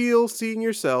do you feel seeing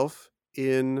yourself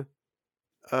in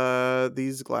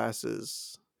these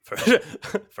glasses?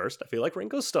 First, I feel like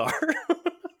Ringo Starr.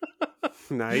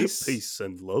 Nice. Peace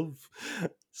and love.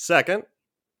 Second,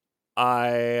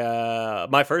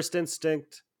 my first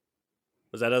instinct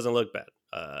was that doesn't look bad.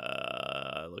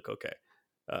 Look okay.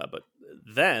 But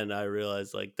then I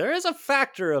realized like there is a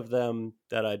factor of them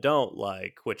that I don't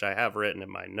like, which I have written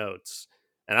in my notes.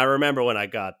 And I remember when I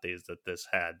got these that this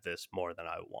had this more than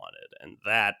I wanted, and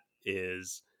that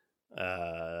is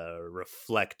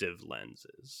reflective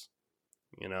lenses.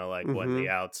 You know, like when the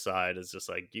outside is just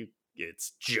like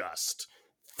it's just.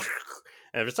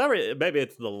 And for some reason, maybe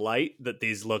it's the light that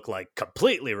these look like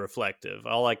completely reflective.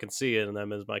 All I can see in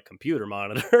them is my computer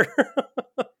monitor.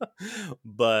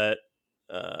 But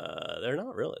they're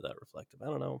not really that reflective. I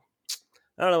don't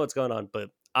know what's going on, but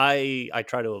I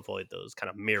try to avoid those kind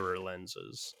of mirror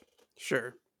lenses.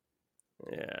 Sure.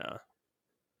 Yeah.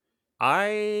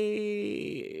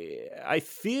 I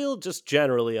feel just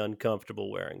generally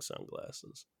uncomfortable wearing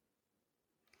sunglasses.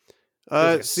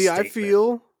 Like See, I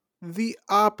feel the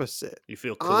opposite. You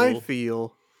feel cool? I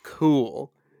feel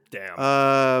cool.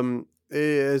 Damn.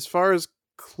 As far as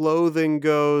clothing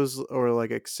goes, or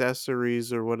like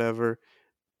accessories or whatever,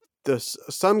 the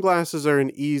sunglasses are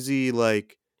an easy,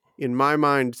 like, in my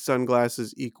mind,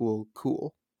 sunglasses equal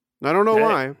cool. I don't know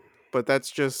why, but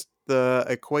that's just the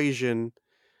equation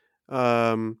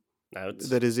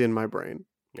that is in my brain.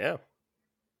 Yeah.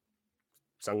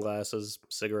 Sunglasses,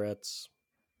 cigarettes.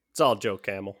 It's all Joe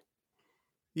Camel.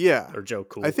 Yeah. Or Joe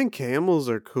Cool. I think camels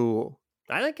are cool.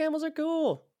 I think camels are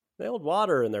cool. They hold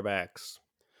water in their backs.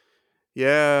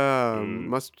 Yeah.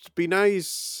 Must be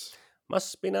nice.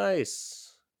 Must be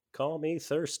nice. Call me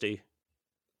thirsty.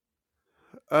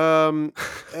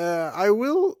 I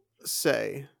will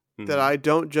say that I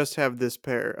don't just have this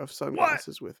pair of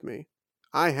sunglasses with me.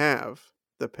 I have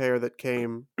the pair that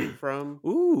came from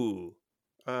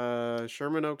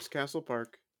Sherman Oaks Castle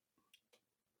Park.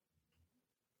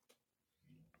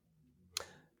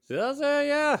 Those are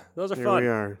Here fun. we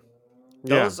are.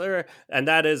 Those are, and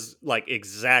that is like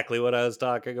exactly what I was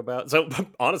talking about. So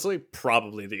honestly,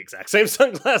 probably the exact same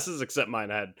sunglasses, except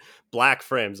mine had black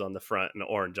frames on the front and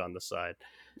orange on the side.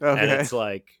 Okay. And it's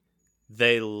like,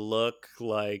 they look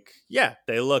like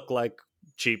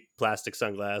cheap plastic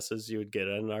sunglasses you would get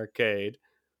at an arcade.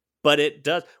 But it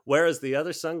does, whereas the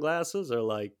other sunglasses are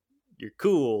like, you're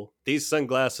cool. These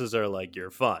sunglasses are like, you're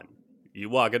fun. You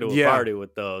walk into a party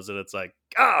with those and it's like,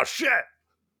 oh shit.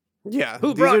 Yeah,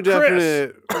 Who these are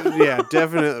Chris?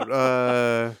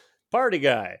 definite party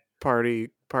guy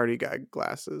guy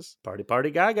glasses.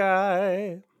 Party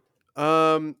guy.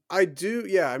 I do.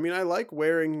 Yeah, I mean, I like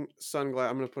wearing sunglasses.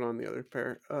 I'm gonna put on the other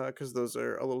pair because those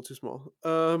are a little too small.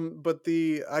 But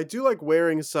I do like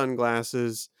wearing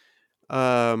sunglasses.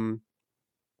 But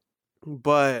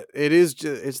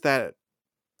it's that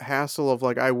hassle of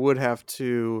like I would have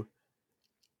to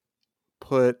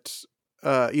put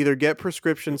either get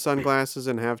prescription sunglasses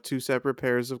and have two separate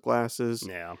pairs of glasses.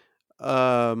 Yeah.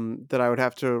 That I would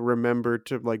have to remember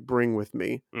to like bring with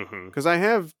me because I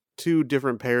have two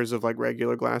different pairs of like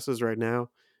regular glasses right now,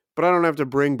 but I don't have to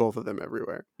bring both of them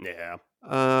everywhere. Yeah.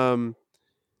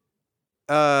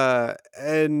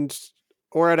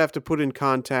 Or I'd have to put in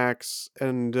contacts,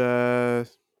 and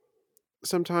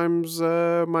sometimes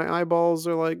my eyeballs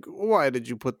are like, why did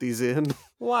you put these in?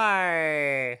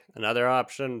 Why? Another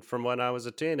option from when I was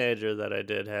a teenager that I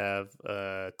did have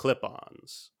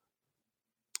clip-ons.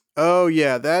 Oh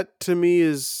yeah, that to me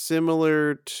is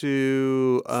similar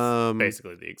to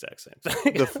basically the exact same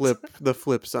thing. the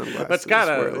flip sunglasses. That's kind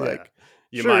of like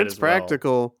it's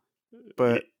practical,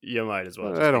 but you might as well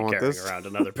just I don't be carrying around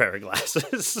another pair of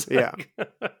glasses. Yeah,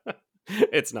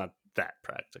 it's not that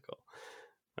practical.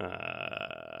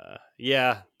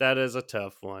 Yeah, that is a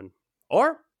tough one.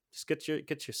 Or just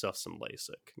get yourself some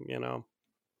LASIK. You know,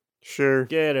 sure,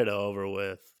 get it over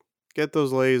with. Get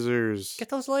those lasers. Get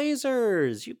those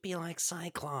lasers. You'd be like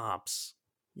Cyclops.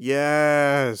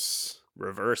 Yes.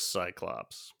 Reverse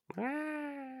Cyclops.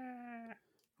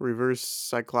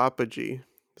 Reverse cyclopagy.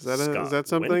 Is that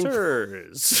something?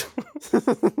 Winters.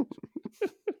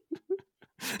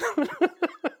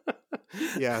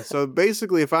 Yeah. So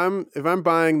basically, if I'm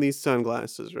buying these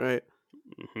sunglasses, right?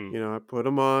 Mm-hmm. You know, I put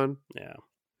them on. Yeah.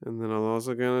 And then I'm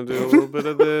also gonna do a little bit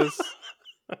of this.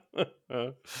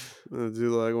 I'll do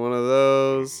like one of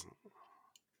those.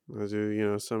 I'll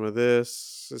do, some of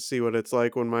this to see what it's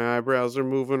like when my eyebrows are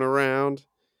moving around.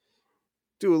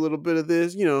 Do a little bit of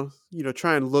this,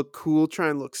 try and look cool, try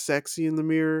and look sexy in the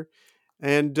mirror.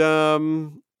 And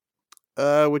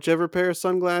whichever pair of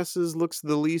sunglasses looks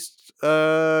the least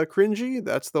cringy,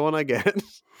 that's the one I get.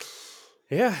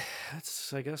 Yeah,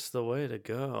 that's I guess the way to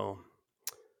go.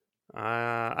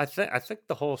 I think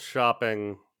the whole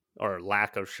shopping or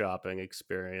lack of shopping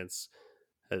experience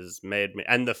has made me,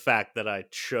 and the fact that I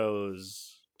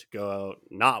chose to go out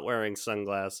not wearing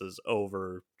sunglasses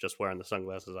over just wearing the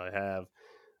sunglasses I have,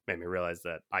 made me realize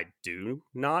that I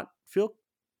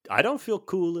don't feel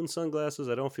cool in sunglasses.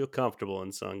 I don't feel comfortable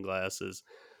in sunglasses,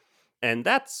 and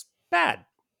that's bad.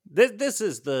 This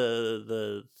is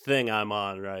the thing I'm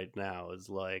on right now. Is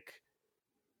like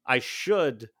I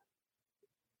should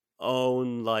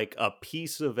own like a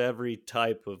piece of every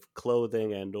type of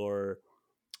clothing and or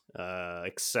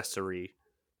accessory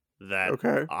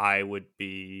that I would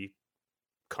be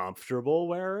comfortable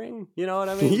wearing. You know what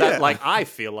I mean? Yeah. Like I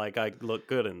feel like I look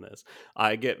good in this.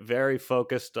 I get very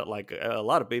focused, like a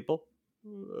lot of people.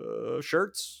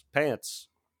 Shirts, pants.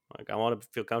 Like I want to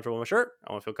feel comfortable with my shirt.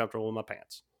 I want to feel comfortable with my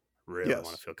pants. Really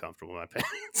want to feel comfortable with my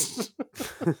pants.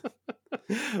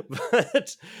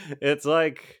 But it's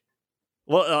like,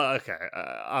 Well, okay.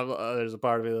 There's a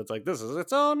part of me that's like, this is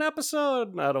its own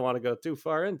episode, and I don't want to go too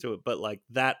far into it. But like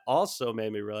that also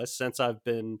made me realize since I've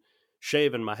been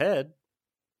shaving my head,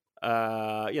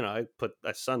 I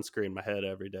sunscreen my head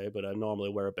every day, but I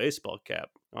normally wear a baseball cap.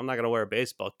 I'm not gonna wear a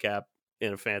baseball cap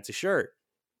in a fancy shirt.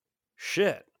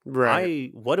 Shit.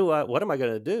 Right. What am I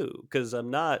gonna do? Because I'm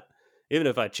not. Even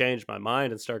if I change my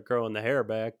mind and start growing the hair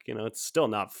back, it's still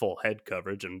not full head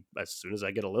coverage. And as soon as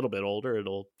I get a little bit older,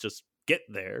 it'll just get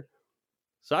there.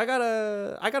 So I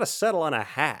gotta settle on a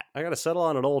hat. I gotta settle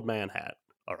on an old man hat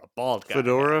or a bald guy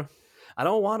Fedora. hat. I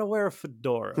don't want to wear a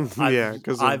fedora. Yeah,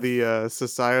 because of the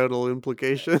societal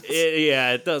implications.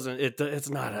 It doesn't. It's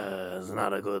not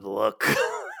a good look.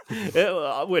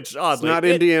 Which oddly, it's not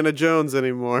Indiana Jones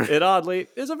anymore. It oddly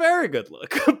is a very good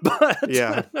look, but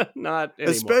yeah, not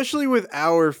anymore. Especially with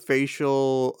our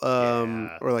facial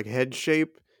or like head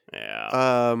shape.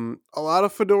 Yeah. A lot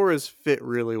of fedoras fit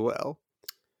really well.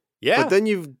 Yeah. But then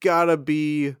you've got to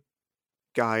be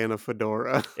guy in a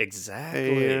fedora.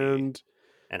 Exactly.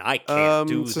 And I can't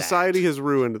do that. Society has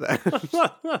ruined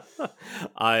that.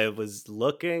 I was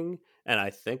looking, and I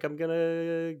think I'm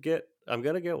gonna get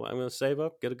one. I'm gonna save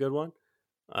up, get a good one.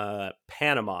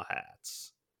 Panama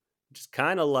hats. Just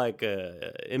kind of like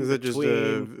in Is it just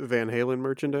Van Halen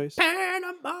merchandise?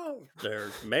 Panama. They're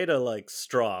made of like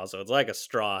straw, so it's like a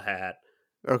straw hat.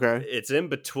 Okay. It's in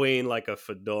between like a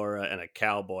fedora and a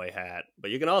cowboy hat,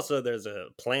 but you can also there's a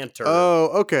planter.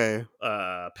 Oh, okay.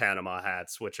 Panama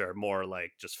hats, which are more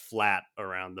like just flat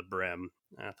around the brim.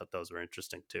 I thought those were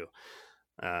interesting too.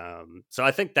 So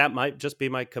I think that might just be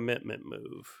my commitment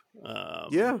move.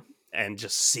 Yeah. And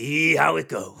just see how it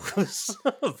goes.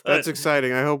 That's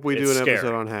exciting. I hope we do an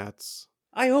episode on hats.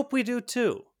 I hope we do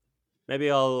too. Maybe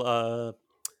I'll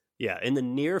in the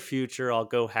near future, I'll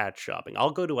go hat shopping. I'll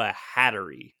go to a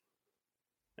hattery,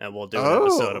 and we'll do an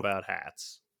episode about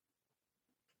hats.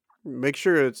 Make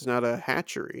sure it's not a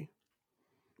hatchery.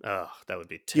 Oh, that would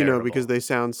be terrible. Because they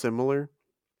sound similar.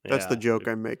 That's the joke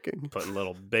I'm making. Putting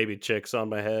little baby chicks on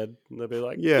my head, and they'll be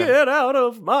like, "Get out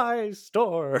of my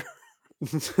store!"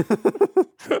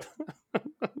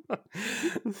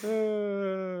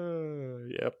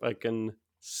 Yep, I can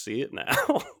see it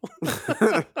now.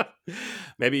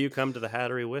 Maybe you come to the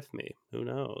hattery with me. Who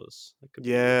knows? That could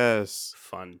be a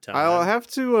fun time. I'll have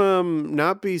to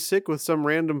not be sick with some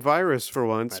random virus for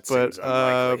once, but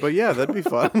yeah, that'd be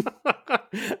fun.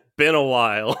 Been a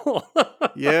while.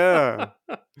 Yeah.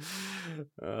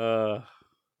 Well,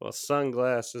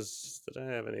 sunglasses. Did I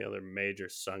have any other major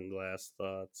sunglass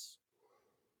thoughts?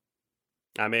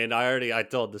 I mean, I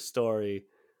told the story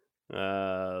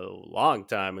a long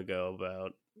time ago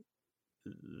about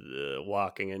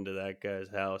walking into that guy's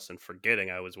house and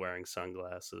forgetting I was wearing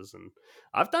sunglasses, and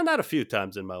I've done that a few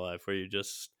times in my life where you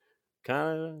just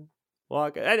kind of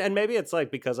walk, and maybe it's like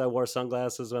because I wore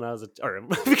sunglasses when I was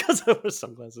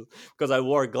because I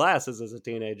wore glasses as a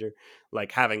teenager.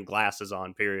 Like having glasses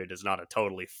on, period, is not a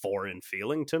totally foreign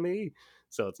feeling to me.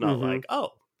 So it's not like, oh,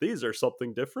 these are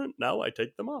something different. Now I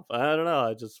take them off. I don't know.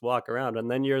 I just walk around,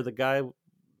 and then you're the guy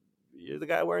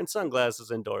wearing sunglasses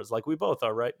indoors, like we both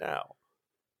are right now.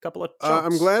 Couple of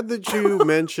I'm glad that you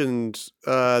mentioned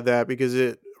that because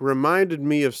it reminded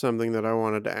me of something that I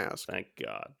wanted to ask. Thank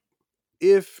God.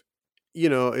 If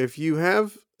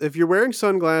you're wearing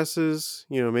sunglasses,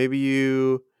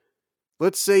 maybe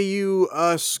let's say you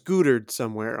scootered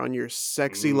somewhere on your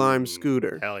sexy lime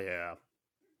scooter. Hell yeah.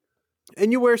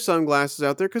 And you wear sunglasses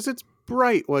out there because it's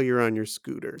bright while you're on your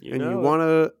scooter. You want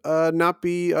to not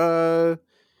be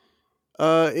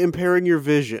impairing your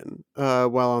vision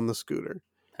while on the scooter.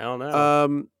 Hell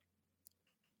no.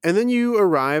 And then you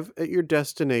arrive at your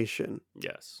destination.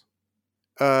 Yes.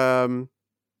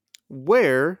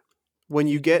 Where, when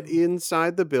you get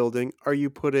inside the building, are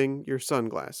you putting your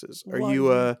sunglasses? Are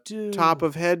you a top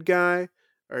of head guy?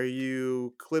 Are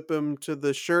you clip them to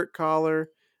the shirt collar?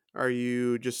 Are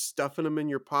you just stuffing them in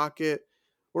your pocket?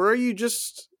 Or are you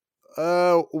just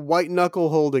white knuckle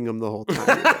holding them the whole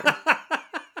time?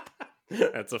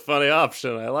 That's a funny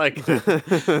option. I like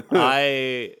it.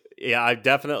 I'm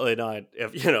definitely not.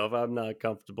 If I'm not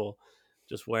comfortable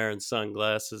just wearing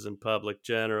sunglasses in public,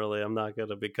 generally, I'm not going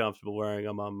to be comfortable wearing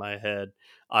them on my head.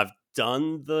 I've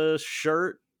done the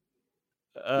shirt,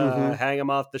 hang them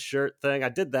off the shirt thing. I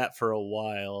did that for a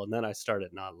while, and then I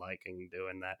started not liking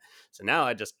doing that. So now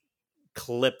I just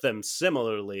clip them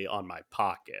similarly on my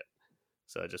pocket.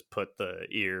 So I just put the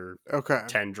ear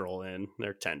tendril in.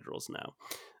 They're tendrils now.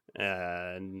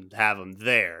 And have them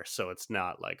there, so it's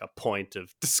not like a point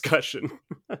of discussion.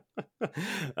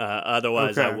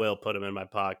 Otherwise, I will put them in my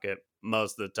pocket.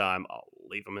 Most of the time, I'll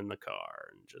leave them in the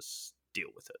car and just deal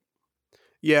with it.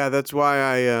 Yeah, that's why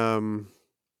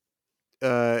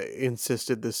I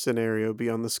insisted this scenario be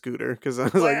on the scooter, because I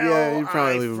was like, yeah, you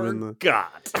probably leave them in the.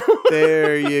 forgot.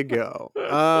 There you go.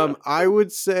 I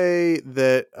would say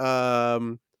that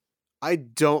I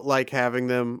don't like having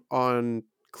them on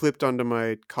clipped onto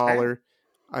my collar.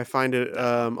 I find it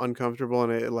uncomfortable,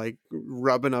 and it like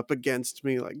rubbing up against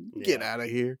me. Like, get out of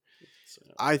here.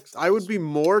 I would be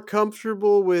more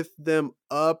comfortable with them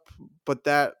up, but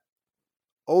that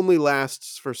only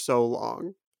lasts for so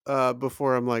long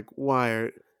before I'm like, why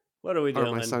what are we doing?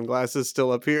 are my sunglasses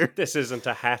still up here? This isn't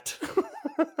a hat.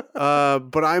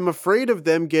 But I'm afraid of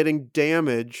them getting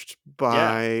damaged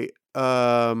by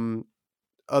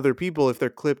other people if they're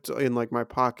clipped in like my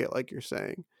pocket, like you're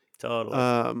saying.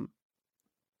 Totally.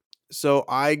 So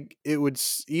it would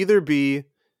either be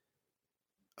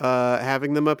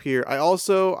having them up here. I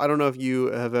don't know if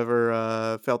you have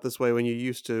ever felt this way when you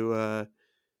used to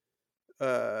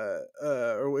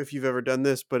or if you've ever done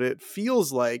this, but it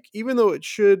feels like, even though it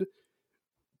should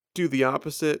do the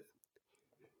opposite,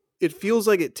 it feels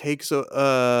like it takes like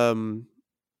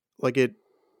it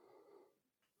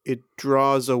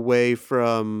draws away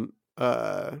from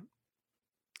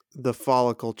the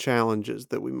follicle challenges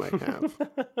that we might have.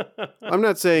 I'm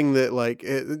not saying that like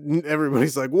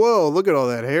everybody's like, whoa, look at all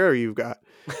that hair you've got.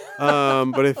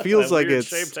 But it feels like it's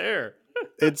shaped hair.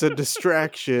 It's a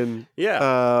distraction.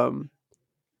 Yeah.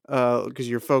 Because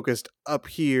you're focused up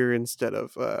here instead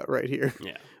of right here.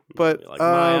 Yeah. But like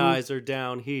my eyes are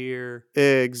down here.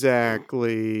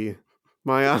 Exactly.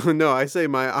 I say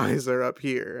my eyes are up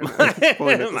here. And I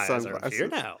point at the my sunglasses. eyes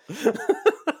are up here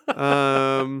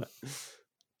now.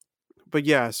 But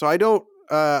yeah, so I don't.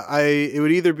 It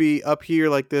would either be up here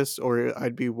like this, or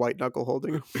I'd be white knuckle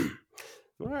holding.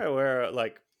 I'm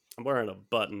wearing a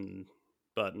button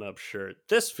up shirt.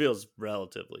 This feels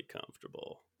relatively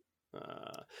comfortable.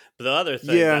 But the other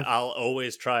thing that I'll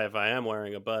always try if I am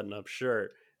wearing a button up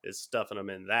shirt is stuffing them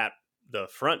in the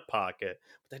front pocket,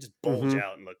 but they just bulge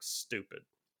out and look stupid.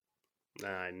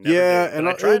 I never do, and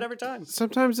I try it every time.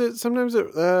 Sometimes it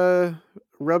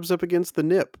rubs up against the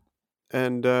nip,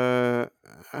 and I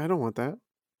don't want that.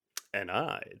 And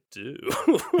I do.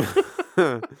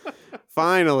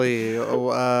 Finally,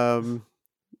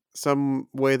 some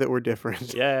way that we're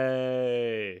different.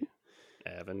 Yay!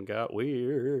 Evan got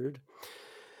weird.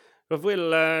 Have we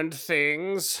learned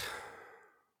things?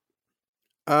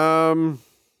 No.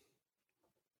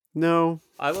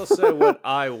 I will say what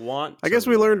I want. I guess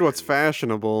we learned what's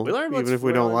fashionable. We learned even if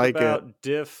we don't like it.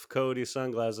 Diff Cody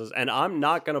sunglasses, and I'm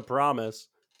not going to promise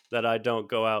that I don't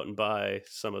go out and buy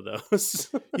some of those.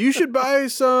 You should buy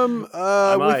some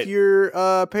with your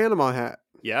Panama hat.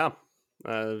 Yeah.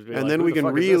 And then we can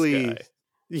really...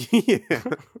 Yeah.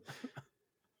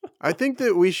 I think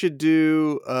that we should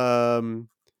do...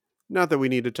 not that we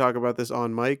need to talk about this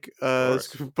on mic,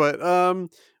 but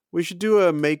we should do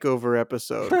a makeover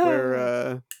episode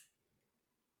where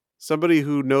somebody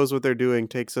who knows what they're doing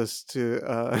takes us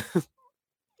to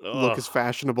look as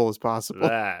fashionable as possible.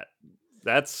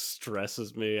 That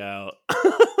stresses me out.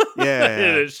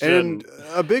 Yeah. And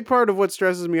a big part of what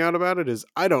stresses me out about it is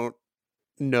I don't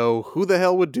know who the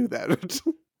hell would do that.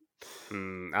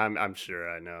 I'm sure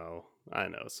I know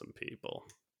some people.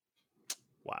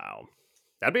 Wow.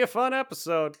 That'd be a fun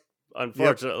episode.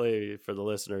 Unfortunately, for the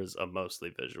listeners, a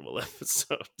mostly visual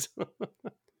episode.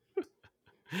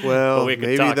 Well,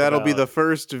 maybe that'll be the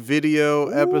first video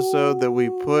episode that we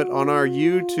put on our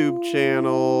YouTube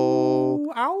channel.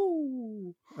 Ow.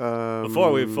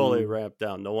 Before we fully ramp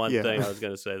down, the one thing I was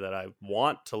going to say that I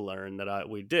want to learn that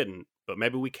we didn't, but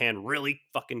maybe we can really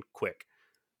fucking quick,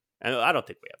 and I don't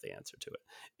think we have the answer to it,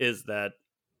 is that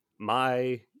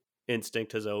my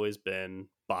instinct has always been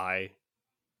I've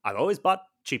always bought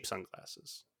cheap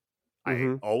sunglasses.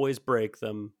 I always break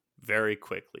them very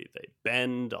quickly. They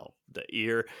bend the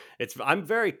ear. I'm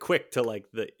very quick to like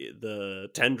the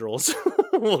tendrils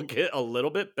will get a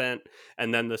little bit bent,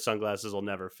 and then the sunglasses will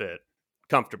never fit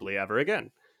comfortably ever again.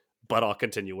 But I'll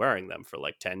continue wearing them for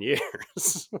like 10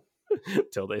 years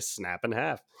till they snap in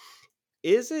half.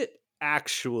 Is it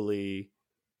actually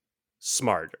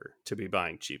smarter to be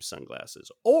buying cheap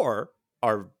sunglasses, or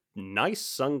are nice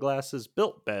sunglasses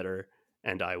built better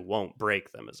and I won't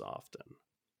break them as often?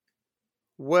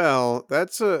 Well,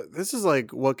 this is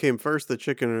like what came first, the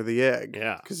chicken or the egg?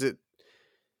 Yeah. Because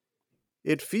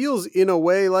it feels in a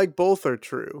way like both are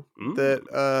true. That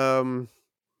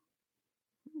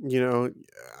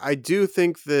I do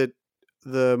think that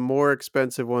the more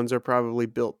expensive ones are probably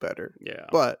built better. Yeah.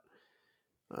 But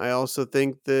I also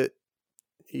think that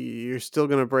you're still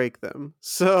going to break them.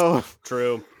 So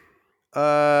true.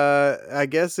 I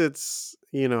guess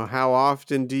how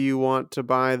often do you want to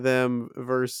buy them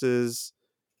versus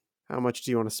how much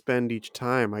do you want to spend each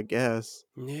time, I guess.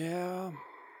 Yeah.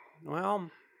 Well,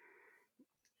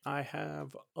 I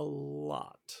have a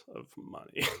lot of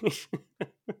money.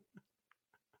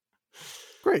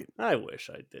 Great. I wish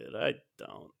I did. I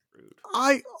don't. Rude.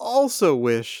 I also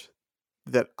wish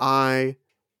that I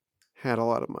had a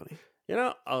lot of money.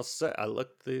 I'll say I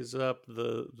looked these up.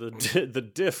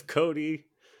 The Diff Cody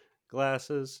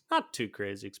glasses, not too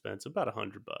crazy expensive, about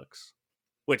 $100,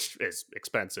 which is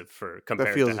expensive That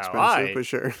compared feels to how expensive for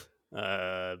sure.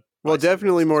 buy Well,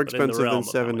 definitely sunglasses, more but in the expensive than realm of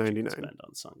how much you can $7.99. spend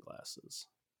on sunglasses.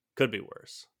 Could be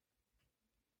worse.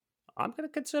 I'm gonna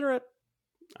consider it.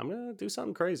 I'm gonna do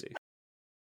something crazy.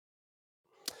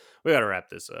 We gotta wrap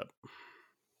this up.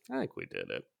 I think we did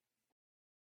it.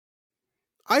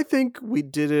 I think we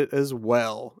did it as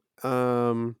well.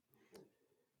 And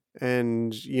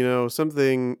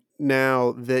something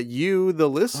now that you, the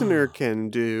listener, can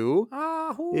do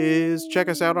is check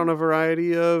us out on a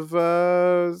variety of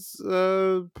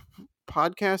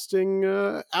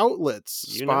podcasting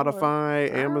outlets: Spotify,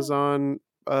 Amazon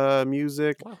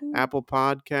Music, Wahoo. Apple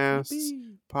Podcasts, Yippee.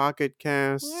 Pocket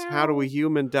Casts, Meow.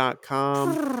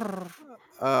 howdowehuman.com.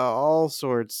 All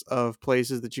sorts of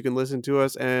places that you can listen to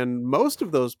us, and most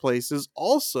of those places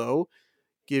also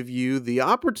give you the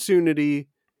opportunity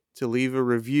to leave a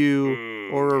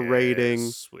review or a rating.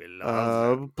 Yes, we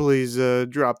love that. Please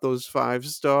drop those 5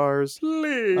 stars.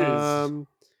 Please.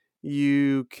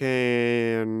 You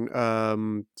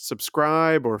can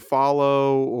subscribe or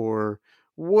follow or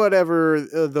whatever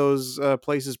those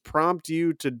places prompt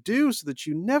you to do so that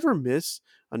you never miss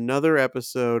another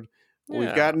episode.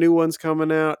 We've got new ones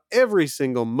coming out every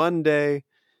single Monday.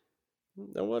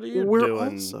 Then what are you We're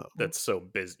doing also... that's so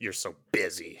busy? You're so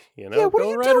busy, Yeah, what Go are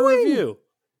you write doing? a review.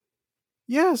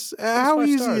 Yes, how 5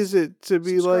 easy stars. is it to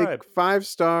be Subscribe. like 5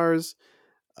 stars?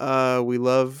 We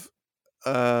love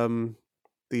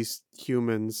these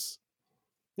humans.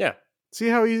 Yeah. See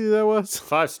how easy that was?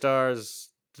 5 stars.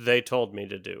 They told me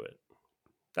to do it.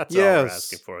 That's all we're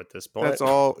asking for at this point. That's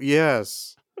all.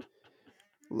 Yes.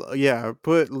 Yeah,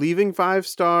 leaving 5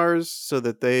 stars so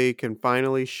that they can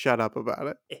finally shut up about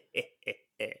it.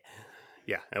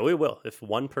 Yeah, and we will. If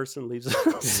one person leaves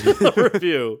us a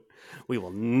review, we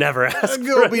will never ask.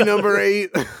 Go be number 8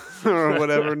 or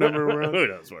whatever number we're on. Who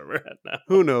knows where we're at now?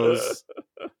 Who knows?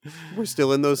 We're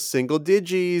still in those single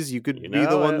digis. You could be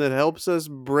the one that helps us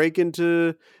break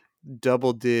into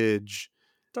double dig.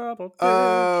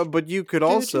 But you could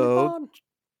also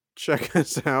check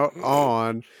us out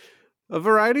on a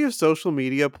variety of social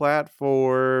media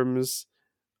platforms.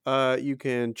 You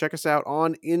can check us out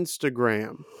on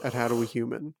Instagram at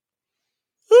HowDoWeHuman.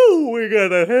 Ooh, we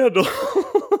got a handle.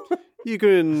 You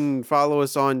can follow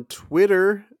us on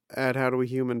Twitter at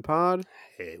HowDoWeHumanPod.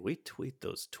 Hey, we tweet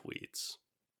those tweets.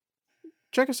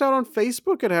 Check us out on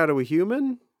Facebook at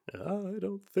HowDoWeHuman. I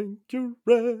don't think you're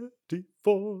ready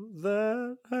for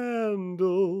that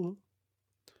handle.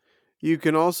 You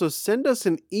can also send us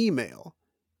an email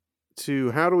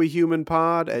to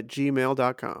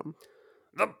howdowehumanpod@gmail.com.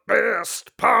 The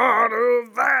best part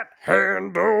of that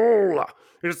handle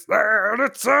is that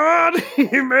it's an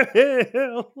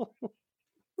email.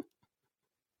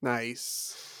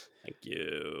 Nice. Thank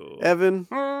you. Evan,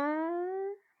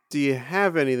 do you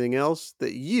have anything else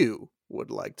that you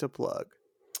would like to plug?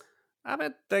 I've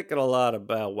been thinking a lot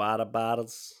about water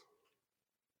bottles.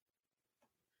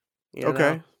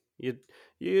 Okay. You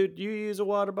use a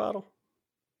water bottle?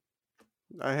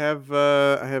 I have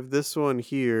this one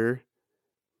here.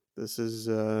 This is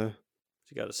you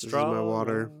got a straw? This is my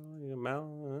water.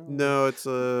 No, it's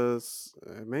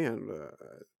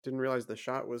didn't realize the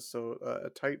shot was so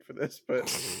tight for this, but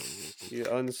you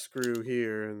unscrew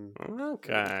here and pop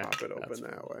it open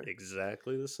that way.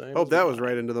 Exactly the same. Hope that was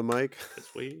right into the mic. Because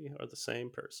we are the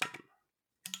same person.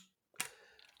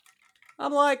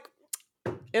 I'm like,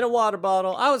 in a water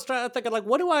bottle, I was thinking, like,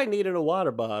 what do I need in a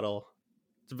water bottle?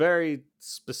 It's a very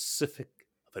specific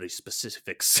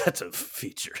set of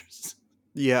features.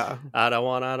 Yeah. I don't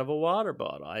want out of a water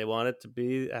bottle. I want it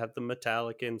to have the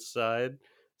metallic inside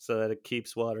so that it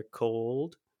keeps water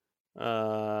cold.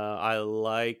 I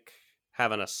like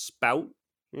having a spout.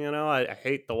 I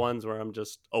hate the ones where I'm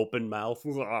just open mouth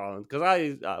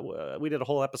because we did a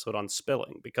whole episode on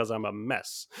spilling because I'm a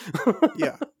mess.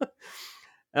 Yeah.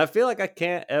 And I feel like I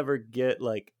can't ever get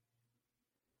like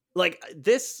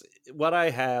this. What I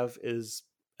have is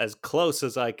as close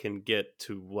as I can get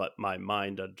to what my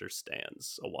mind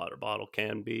understands a water bottle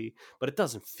can be, but it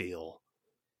doesn't feel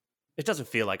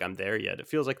like I'm there yet. It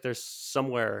feels like there's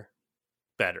somewhere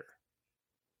better.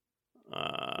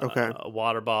 Okay.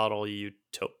 Water bottle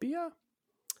utopia.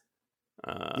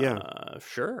 Yeah.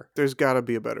 Sure. There's got to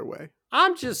be a better way.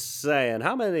 I'm just saying,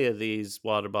 how many of these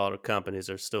water bottle companies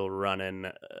are still running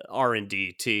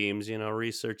R&D teams?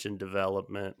 Research and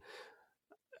development.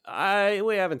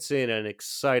 We haven't seen an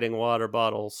exciting water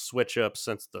bottle switch up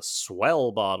since the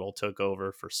Swell bottle took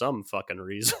over for some fucking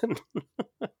reason.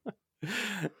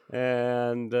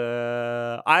 And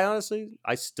I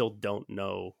still don't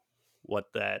know what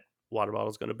that water bottle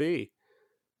is going to be.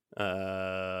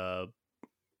 But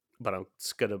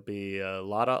it's going to be a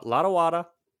lot of water,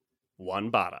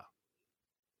 one bada.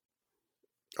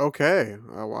 Okay.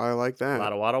 I like that. A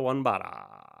lot of water, one bada.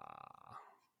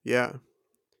 Yeah.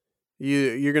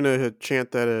 You're going to chant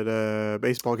that at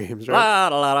baseball games, right?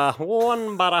 La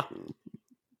one bada.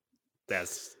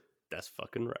 That's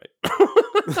fucking right.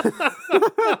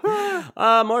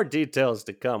 More details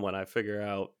to come when I figure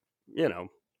out,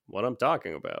 what I'm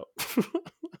talking about.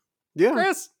 Yeah.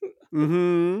 Chris?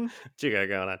 Mm-hmm. What you got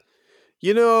going on?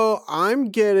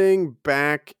 I'm getting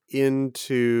back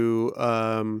into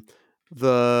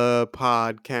the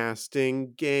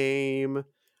podcasting game.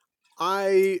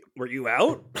 Were you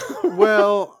out?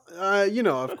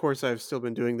 Of course I've still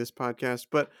been doing this podcast,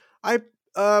 but I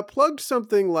plugged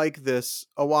something like this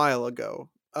a while ago.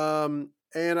 And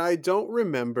I don't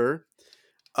remember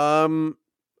for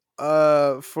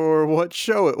what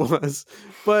show it was,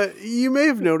 but you may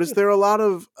have noticed there are a lot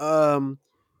of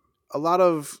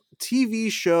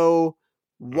TV show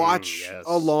watch yes.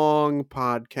 along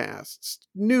podcasts.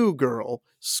 New Girl,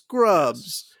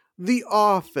 Scrubs, Yes. The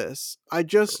Office. I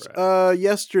just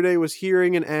yesterday was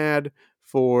hearing an ad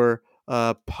for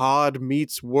Pod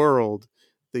Meets World,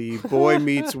 the Boy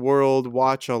Meets World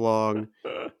watch along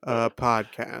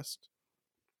podcast.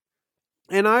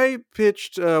 And I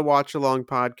pitched a watch along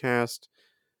podcast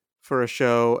for a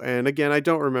show, and again, I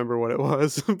don't remember what it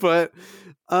was, but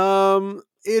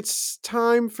it's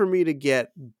time for me to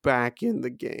get back in the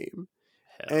game.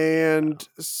 Hell and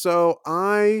yeah. So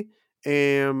I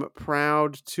am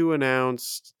proud to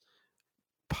announce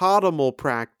Potimal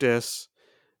Practice,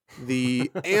 the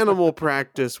Animal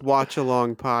Practice watch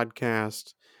along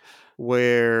podcast,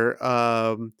 where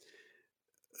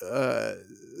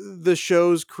the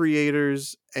show's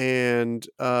creators and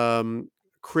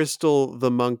Crystal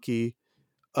the monkey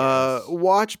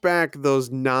watch back those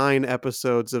 9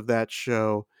 episodes of that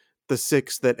show, the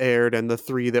 6 that aired and the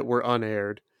 3 that were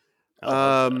unaired.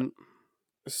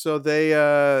 So they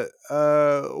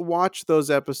watch those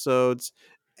episodes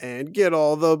and get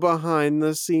all the behind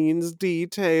the scenes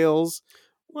details.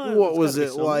 What was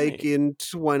it like in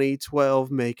 2012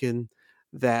 making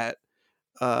that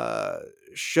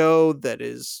show that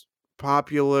is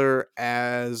popular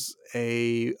as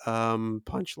a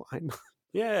punchline?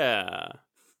 Yeah.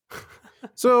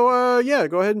 So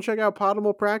go ahead and check out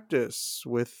Potimal Practice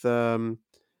with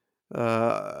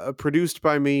produced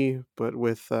by me, but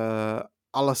with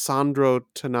Alessandro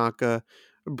Tanaka,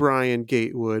 Brian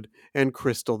Gatewood, and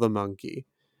Crystal the monkey.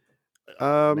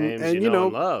 Names and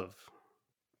and love.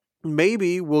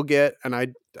 Maybe we'll get, and I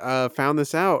found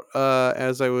this out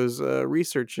as I was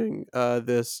researching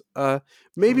this.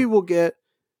 Maybe we'll get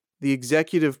the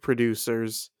executive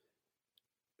producers,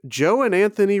 Joe and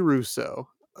Anthony Russo,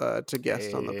 to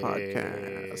guest on the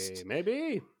podcast.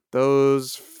 Maybe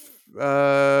Those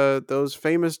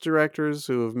famous directors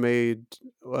who have made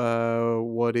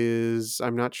what is,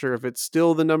 I'm not sure if it's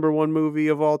still the number 1 movie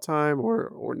of all time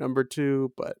or number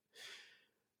 2, but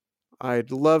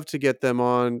I'd love to get them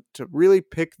on to really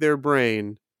pick their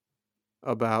brain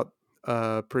about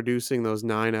producing those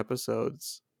 9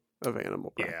 episodes of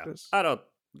Animal Practice.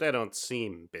 They don't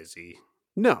seem busy.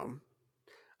 No.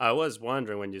 I was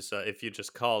wondering when you said if you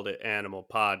just called it Animal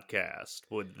Podcast,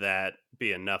 would that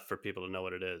be enough for people to know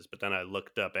what it is? But then I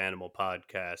looked up Animal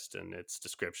Podcast, and its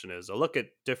description is a look at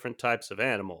different types of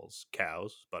animals: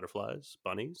 cows, butterflies,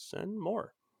 bunnies, and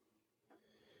more.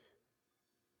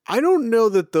 I don't know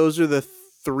that those are the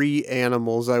 3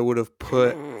 animals I would have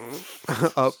put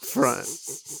up front.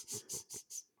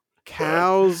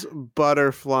 Cows,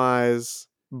 butterflies,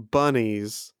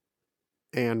 bunnies,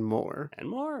 and more. And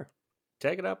more.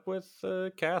 Take it up with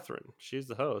Catherine. She's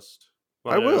the host.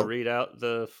 I will read out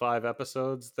the 5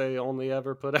 episodes they only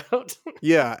ever put out.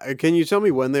 Yeah, can you tell me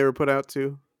when they were put out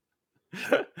too?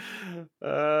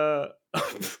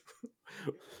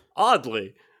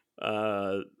 Oddly,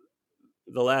 the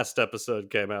last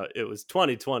episode came out. It was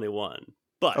 2021,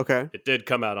 but it did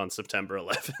come out on September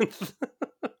 11th.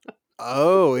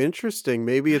 Oh, interesting.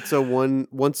 Maybe it's a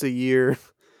once a year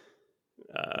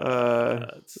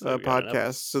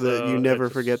podcast so that you never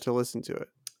forget to listen to it.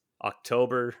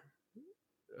 October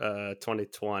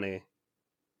 2020,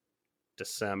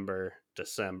 December,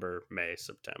 May,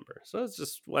 September. So it's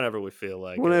just whenever we feel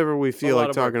like Whenever we feel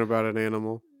like talking about an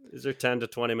animal. These are 10 to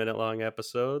 20 minute long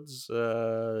episodes.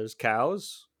 There's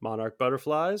cows, monarch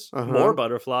butterflies, more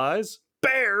butterflies,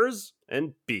 bears,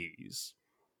 and bees.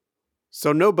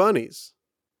 So no bunnies.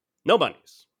 No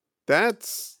bunnies.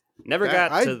 That's... Never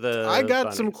got to the I got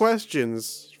bunnies. some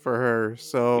questions for her,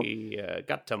 so... We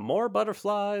got to more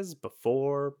butterflies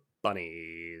before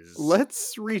bunnies.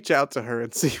 Let's reach out to her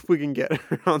and see if we can get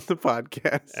her on the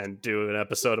podcast. And do an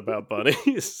episode about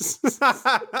bunnies.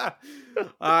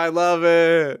 I love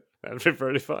it. That'd be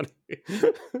pretty funny.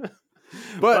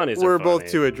 But bunnies we're are both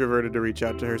funny. too introverted to reach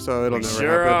out to her, so it'll We never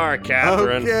sure happen. are,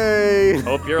 Catherine. Okay.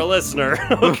 Hope you're a listener.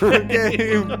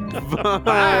 Okay.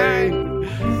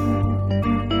 Bye.